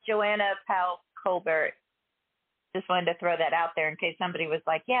Joanna Powell Colbert. Just wanted to throw that out there in case somebody was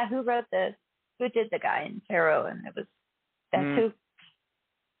like, yeah, who wrote this? Who did the guy in tarot? And that's who.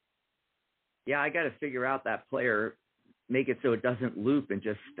 Yeah, I got to figure out that player, make it so it doesn't loop and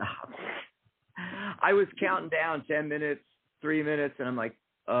just stop. I was counting down 10 minutes, 3 minutes, and I'm like,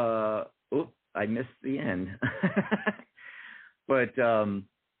 I missed the end. But,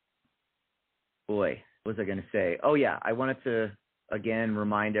 boy, what was I going to say? Oh, yeah, I wanted to, again,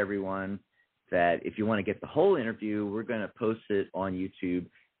 remind everyone that if you want to get the whole interview, we're going to post it on YouTube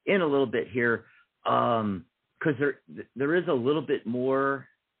in a little bit here, because there is a little bit more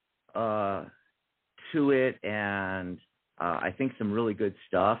to it, and I think some really good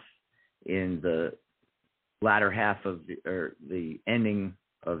stuff in the latter half of the ending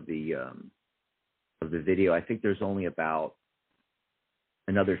of the video. I think there's only about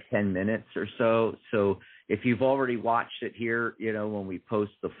another 10 minutes or so. So if you've already watched it here, when we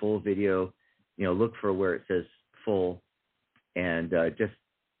post the full video, look for where it says full, and just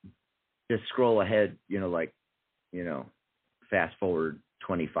scroll ahead, fast forward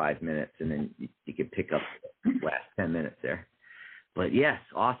 25 minutes, and then you can pick up the last 10 minutes there. But yes,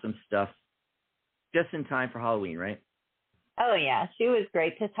 awesome stuff. Just in time for Halloween, right? Oh, yeah. She was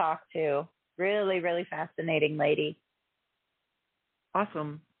great to talk to. Really, really fascinating lady.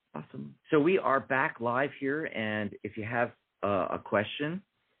 Awesome. So we are back live here, and if you have a question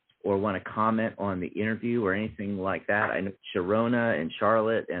or want to comment on the interview or anything like that, I know Sharona and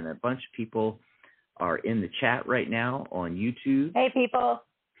Charlotte and a bunch of people are in the chat right now on YouTube. Hey, people.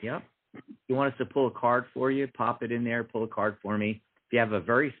 Yep. If you want us to pull a card for you, pop it in there, pull a card for me. If you have a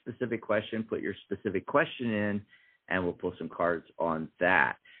very specific question, put your specific question in, and we'll pull some cards on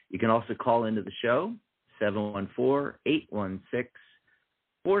that. You can also call into the show,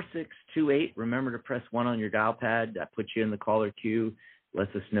 714-816-4628. Remember to press 1 on your dial pad. That puts you in the caller queue.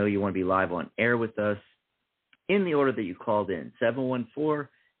 Lets us know you want to be live on air with us in the order that you called in,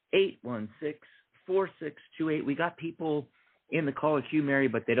 714-816-4628. We got people in the caller queue, Mary,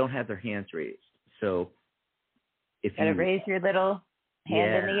 but they don't have their hands raised. So if you raise your little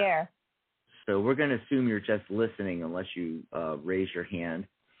hand in the air. So we're going to assume you're just listening unless you raise your hand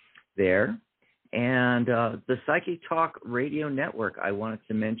there. And the Psychic Talk Radio Network, I wanted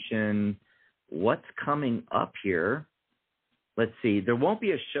to mention what's coming up here. Let's see. There won't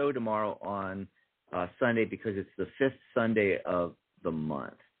be a show tomorrow on Sunday because it's the 5th Sunday of the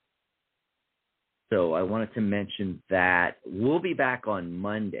month. So I wanted to mention that. We'll be back on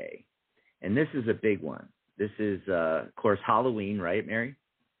Monday. And this is a big one. This is, of course, Halloween, right, Mary?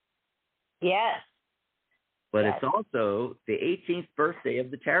 Yes. But It's also the 18th birthday of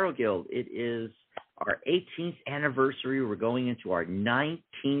the Tarot Guild. It is our 18th anniversary. We're going into our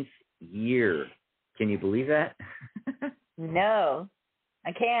 19th year. Can you believe that? No,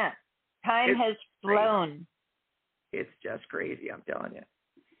 I can't. Time has flown. It's just crazy, I'm telling you.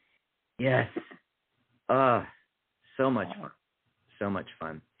 Yes. So much fun. So much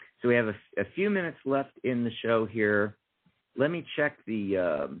fun. So we have a few minutes left in the show here. Let me check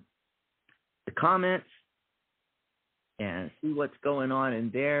the comments and see what's going on in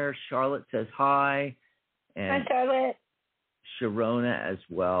there. Charlotte says hi. And hi, Charlotte. Sharona as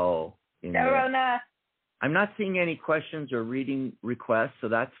well. Sharona. I'm not seeing any questions or reading requests, so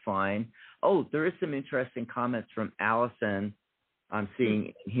that's fine. Oh, there is some interesting comments from Allison I'm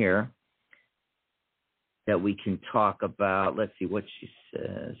seeing here that we can talk about. Let's see what she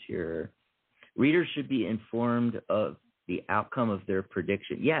says here. Readers should be informed of the outcome of their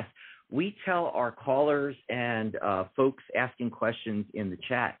prediction. Yes, we tell our callers and folks asking questions in the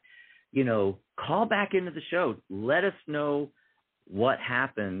chat, call back into the show. Let us know what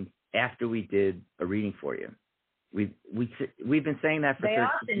happened after we did a reading for you. We've been saying that for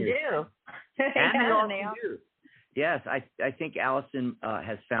 13 years. They often do. Yes, I think Allison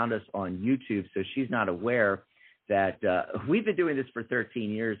has found us on YouTube, so she's not aware that we've been doing this for 13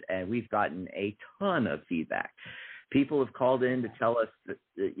 years, and we've gotten a ton of feedback. People have called in to tell us that,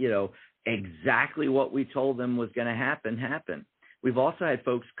 exactly what we told them was going to happen. We've also had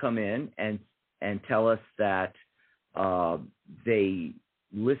folks come in and tell us that they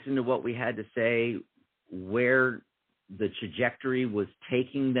listened to what we had to say, where the trajectory was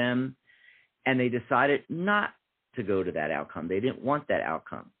taking them, and they decided not to go to that outcome. They didn't want that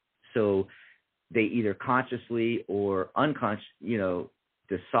outcome. So they either consciously or unconsciously,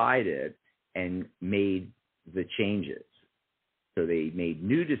 decided and made the changes. So they made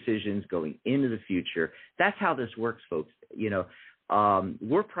new decisions going into the future. That's how this works, folks.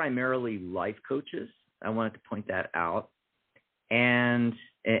 We're primarily life coaches. I wanted to point that out. And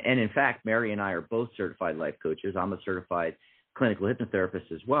in fact, Mary and I are both certified life coaches. I'm a certified clinical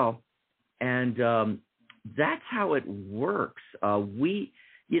hypnotherapist as well. And that's how it works. That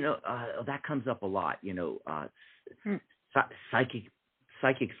comes up a lot.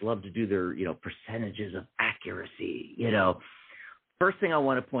 Psychics love to do their, percentages of accuracy. First thing I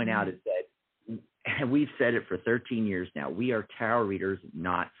want to point out is that, and we've said it for 13 years now, we are tarot readers,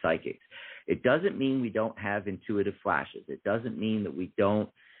 not psychics. It doesn't mean we don't have intuitive flashes. It doesn't mean that we don't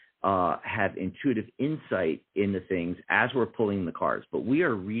have intuitive insight into things as we're pulling the cards, but we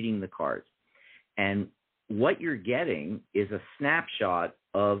are reading the cards. And what you're getting is a snapshot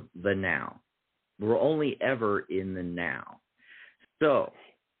of the now. We're only ever in the now. So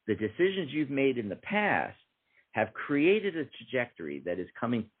the decisions you've made in the past have created a trajectory that is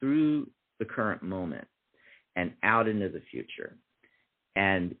coming through the current moment and out into the future.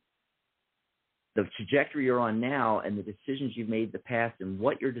 And the trajectory you're on now and the decisions you've made in the past and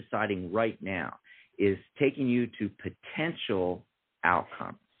what you're deciding right now is taking you to potential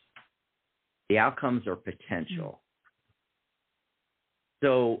outcomes. The outcomes are potential.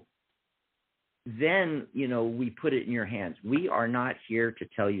 So then, we put it in your hands. We are not here to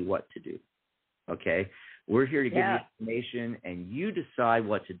tell you what to do. Okay? We're here to give you information, and you decide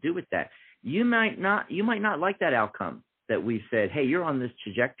what to do with that. You might not like that outcome that we said, hey, you're on this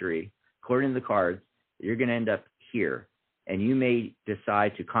trajectory, according to the cards, you're going to end up here. And you may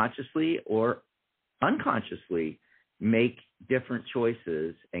decide to consciously or unconsciously make different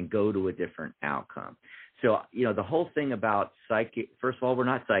choices and go to a different outcome. So, the whole thing about psychic, first of all, we're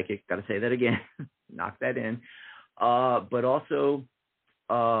not psychic. Got to say that again. Knock that in. But also,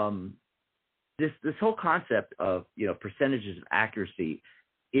 this whole concept of, percentages of accuracy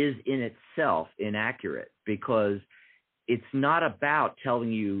is in itself inaccurate, because it's not about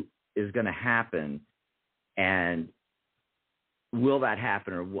telling you is going to happen and will that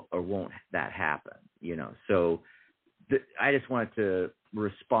happen or won't that happen, So I just wanted to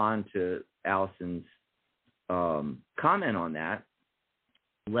respond to Allison's comment on that.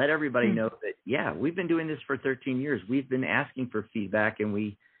 Let everybody know that, we've been doing this for 13 years. We've been asking for feedback, and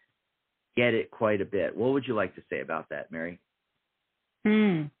we get it quite a bit. What would you like to say about that, Mary?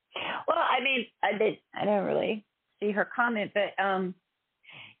 Well, I didn't really see her comment, but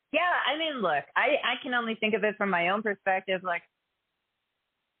look, I can only think of it from my own perspective. Like,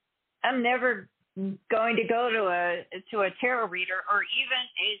 I'm never going to go to a tarot reader or even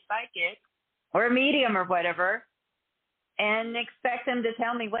a psychic or a medium or whatever and expect them to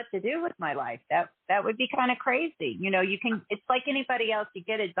tell me what to do with my life. That would be kind of crazy. It's like anybody else, you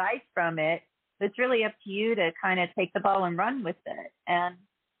get advice from it. It's really up to you to kind of take the ball and run with it. And,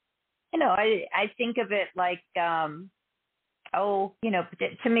 I think of it like, to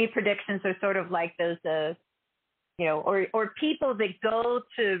me, predictions are sort of like those, or people that go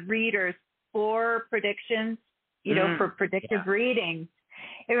to readers for predictions, for predictive readings.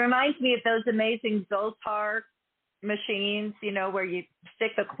 It reminds me of those amazing Zoltar machines, where you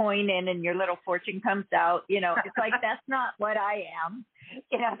stick a coin in and your little fortune comes out. It's like, that's not what I am.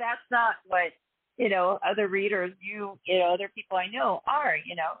 That's not what, other readers, other people I know are,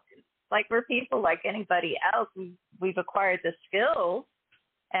 like we're people like anybody else. We've acquired the skills,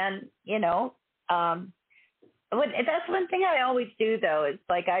 and, that's one thing I always do, though. It's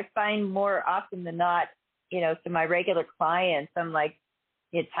like I find more often than not, to my regular clients, I'm like,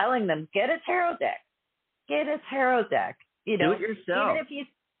 telling them, get a tarot deck. Get a tarot deck. Do it yourself.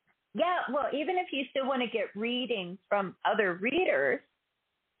 Even if you still want to get readings from other readers,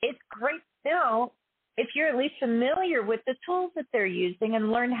 it's great still if you're at least familiar with the tools that they're using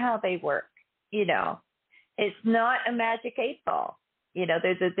and learn how they work. It's not a magic 8-ball.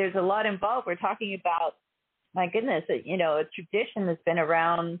 There's a lot involved. We're talking about, my goodness, a tradition that's been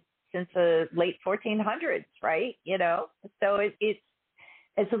around since the late 1400s, right? So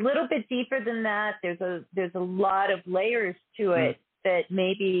it's a little bit deeper than that. There's a lot of layers to it that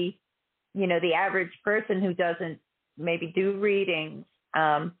maybe, the average person who doesn't maybe do readings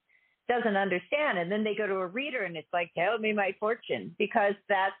doesn't understand. And then they go to a reader and it's like, tell me my fortune, because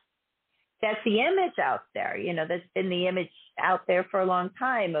that's the image out there. That's been the image out there for a long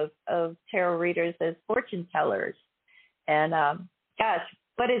time of tarot readers as fortune tellers. And gosh,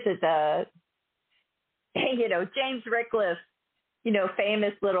 what is it? James Rickliffe,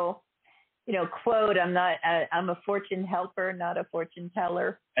 famous little, quote, I'm a fortune helper, not a fortune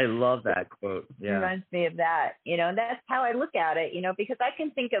teller. I love that quote. Yeah. It reminds me of that, and that's how I look at it, because I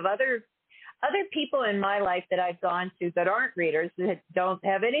can think of other people in my life that I've gone to that aren't readers, that don't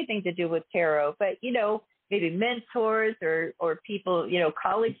have anything to do with tarot, but, maybe mentors or people,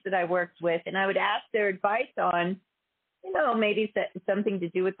 colleagues that I worked with, and I would ask their advice on, maybe something to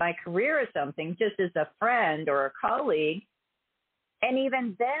do with my career or something, just as a friend or a colleague. And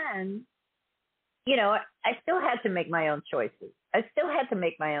even then, I still had to make my own choices. I still had to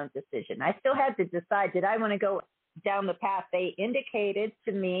make my own decision. I still had to decide, did I want to go down the path they indicated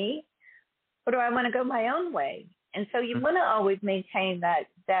to me, or do I want to go my own way? And so you want to always maintain that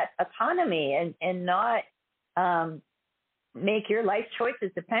autonomy and not make your life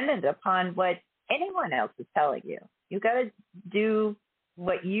choices dependent upon what anyone else is telling you. You've got to do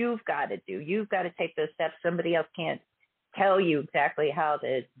what you've got to do. You've got to take those steps. Somebody else can't tell you exactly how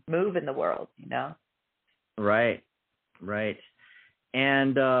to move in the world, Right.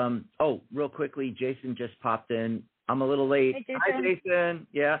 And, real quickly, Jason just popped in. I'm a little late. Hey, Jason. Hi, Jason.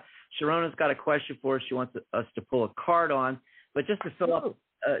 Yeah. Sharona's got a question for us. She wants us to pull a card on. But just to fill up,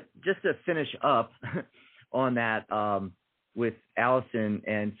 just to finish up on that with Allison,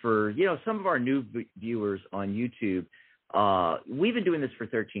 and for, some of our new viewers on YouTube, we've been doing this for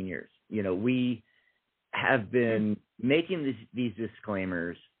 13 years. We have been making these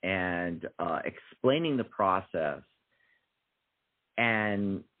disclaimers and explaining the process.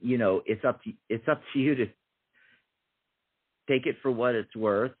 And, it's up to you to take it for what it's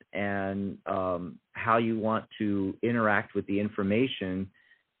worth and how you want to interact with the information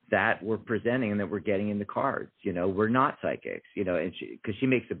that we're presenting and that we're getting in the cards. We're not psychics, and because she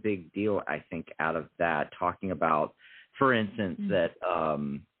makes a big deal, I think, out of that, talking about, for instance, that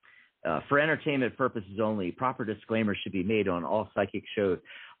for entertainment purposes only, proper disclaimers should be made on all psychic shows.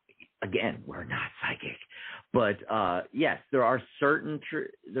 Again, we're not psychic, but yes, there are certain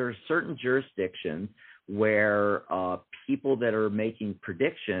jurisdictions where people that are making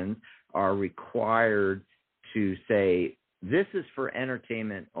predictions are required to say, this is for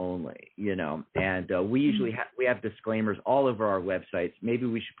entertainment only, and we usually have disclaimers all over our websites. Maybe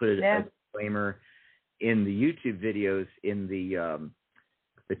we should put a disclaimer in the YouTube videos in the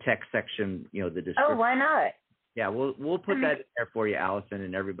text section, the description. Oh, why not? Yeah, we'll put that in there for you, Allison,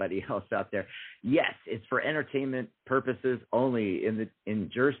 and everybody else out there. Yes, it's for entertainment purposes only in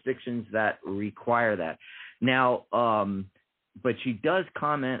jurisdictions that require that. Now, but she does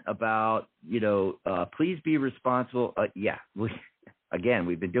comment about, please be responsible.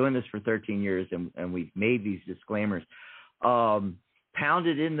 We've been doing this for 13 years, and we've made these disclaimers,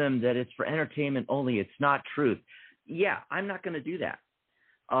 pounded in them that it's for entertainment only. It's not truth. Yeah, I'm not going to do that.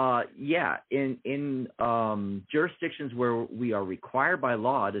 In jurisdictions where we are required by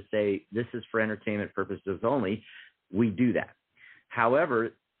law to say this is for entertainment purposes only, we do that.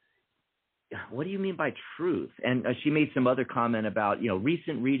 However, what do you mean by truth? And she made some other comment about,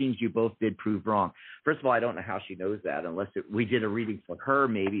 recent readings you both did prove wrong. First of all, I don't know how she knows that unless we did a reading for her,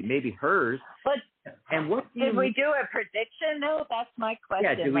 maybe hers. But and what did we do a prediction? No, that's my question.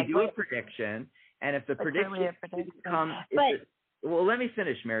 Yeah, did we do a prediction? And if the prediction didn't come, well, let me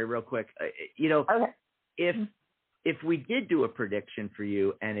finish, Mary, real quick. Okay. If we did do a prediction for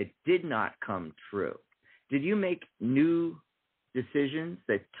you and it did not come true, did you make new decisions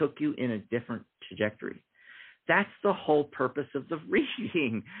that took you in a different trajectory? That's the whole purpose of the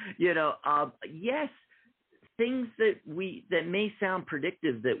reading. Yes, things that may sound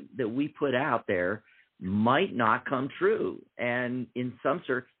predictive that we put out there might not come true, and in some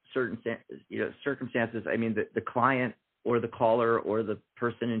certain circumstances, I mean, the client or the caller or the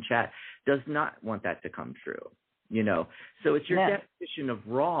person in chat does not want that to come true. So it's your definition of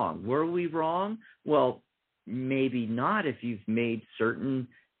wrong. Were we wrong? Well, maybe not if you've made certain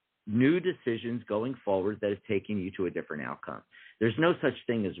new decisions going forward that have taken you to a different outcome. There's no such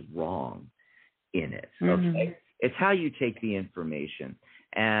thing as wrong. in it. Okay, it's how you take the information,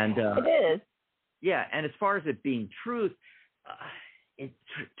 and it is. Yeah, and as far as it being truth,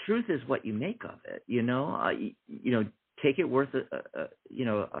 truth is what you make of it. You know, take it worth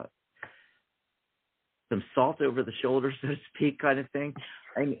some salt over the shoulder, so to speak, kind of thing.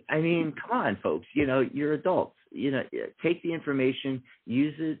 I mean, come on, folks. You know, you're adults. You know, take the information,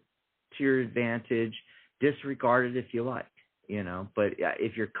 use it to your advantage, disregard it if you like. You know, but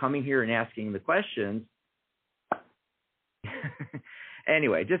if you're coming here and asking the questions,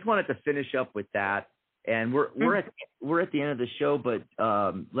 anyway, just wanted to finish up with that. And we're at the end of the show, but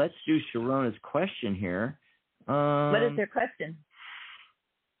let's do Sharona's question here. What is your question?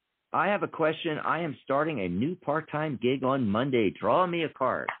 I have a question. I am starting a new part-time gig on Monday. Draw me a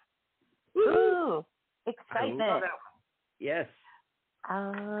card. Ooh, excitement. Yes.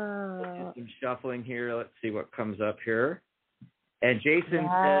 Oh. Some shuffling here. Let's see what comes up here. And Jason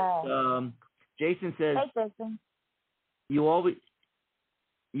says, hey, Jason. You always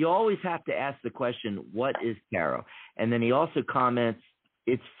have to ask the question, what is tarot? And then he also comments,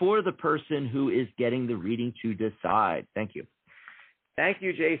 it's for the person who is getting the reading to decide. Thank you. Thank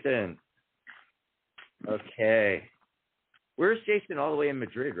you, Jason. Okay. Where's Jason? All the way in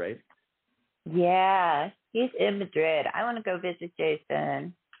Madrid, right? Yeah, he's in Madrid. I want to go visit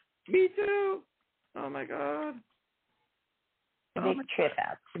Jason. Me too. Oh, my God. A big trip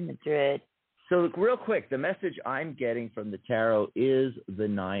out to Madrid. So real quick, the message I'm getting from the tarot is the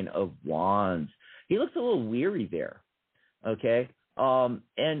Nine of Wands. He looks a little weary there, okay?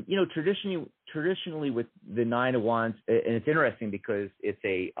 And, you know, traditionally with the Nine of Wands, and it's interesting because it's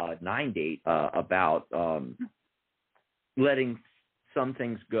a 9-date about letting some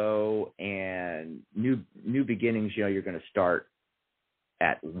things go and new beginnings. You know, you're going to start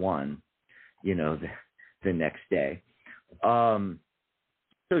at 1, you know, the next day.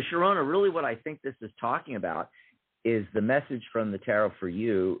 So, Sharona, really what I think this is talking about is the message from the tarot for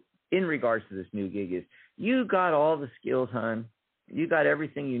you in regards to this new gig is you got all the skills, hon. You got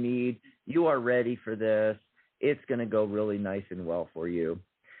everything you need. You are ready for this. It's going to go really nice and well for you.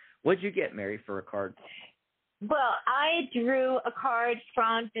 What'd you get, Mary, for a card? Well, I drew a card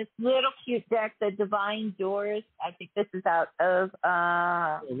from this little cute deck, the Divine Doors. I think this is out of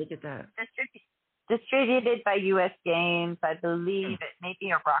Oh, look at that. Distributed by U.S. Games. I believe it may be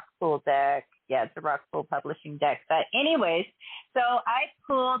a Rockpool deck. Yeah, it's a Rockpool publishing deck. But anyways, so I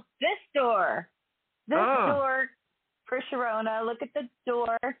pulled this door. This door for Sharona. Look at the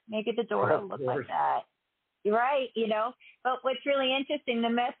door. Maybe the door will look like that. You're right, you know. But what's really interesting, the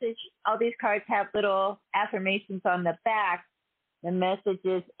message, all these cards have little affirmations on the back. The message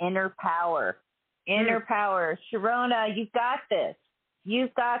is inner power. Inner power. Sharona, you've got this.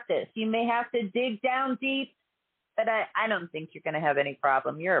 You've got this. You may have to dig down deep, but I don't think you're going to have any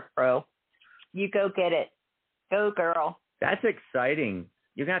problem. You're a pro. You go get it. Go, girl. That's exciting.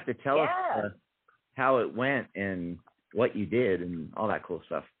 You're going to have to tell us how it went and what you did and all that cool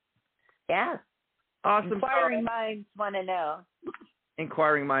stuff. Yeah. Awesome. Inquiring minds want to know.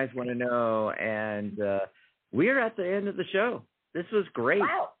 Inquiring minds want to know. And we're at the end of the show. This was great.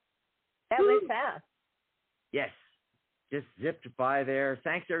 Wow. That was fast. Yes. Just zipped by there.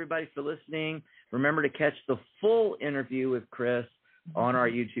 Thanks, everybody, for listening. Remember to catch the full interview with Kris on our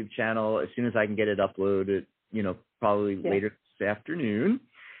YouTube channel as soon as I can get it uploaded, you know, probably later this afternoon.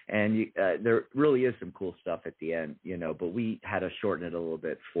 And there really is some cool stuff at the end, you know, but we had to shorten it a little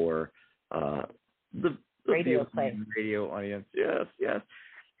bit for the radio audience. Yes, yes.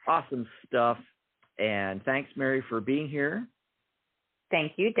 Awesome stuff. And thanks, Mary, for being here.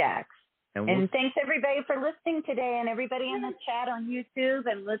 Thank you, Dax. And thanks, everybody, for listening today, and everybody in the chat on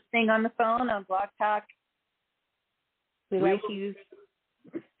YouTube and listening on the phone on Blog Talk. We like you.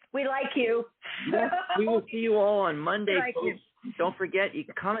 We like you. Yes, we will see you all on Monday, folks. Don't forget, you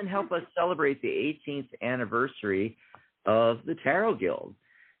can come and help us celebrate the 18th anniversary of the Tarot Guild.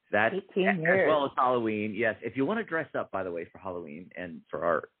 That's 18 years. As well as Halloween. Yes, if you want to dress up, by the way, for Halloween and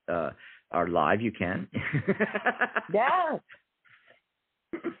for our live, you can. Yeah.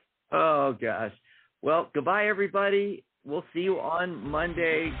 Oh, gosh. Well, goodbye, everybody. We'll see you on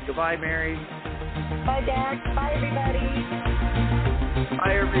Monday. Goodbye, Mary. Bye, Dax. Bye, everybody.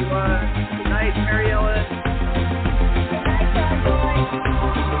 Bye, everyone. Good night, Mary Ellen.